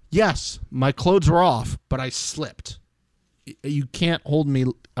 Yes, my clothes were off, but I slipped. You can't hold me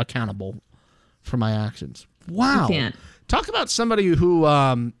accountable for my actions. Wow. You can't. Talk about somebody who, is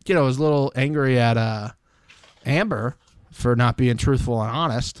a little angry at Amber for not being truthful and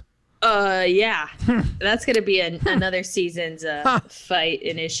honest. Yeah. That's going to be another season's fight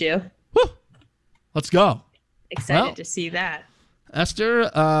and issue. Woo. Let's go. Excited to see that. Esther,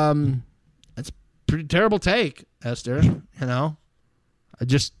 it's a pretty terrible take, Esther. You know, I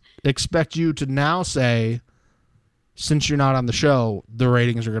just expect you to now say, since you're not on the show, the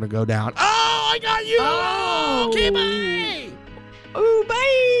ratings are going to go down. Oh, I got you. Oh, keep it.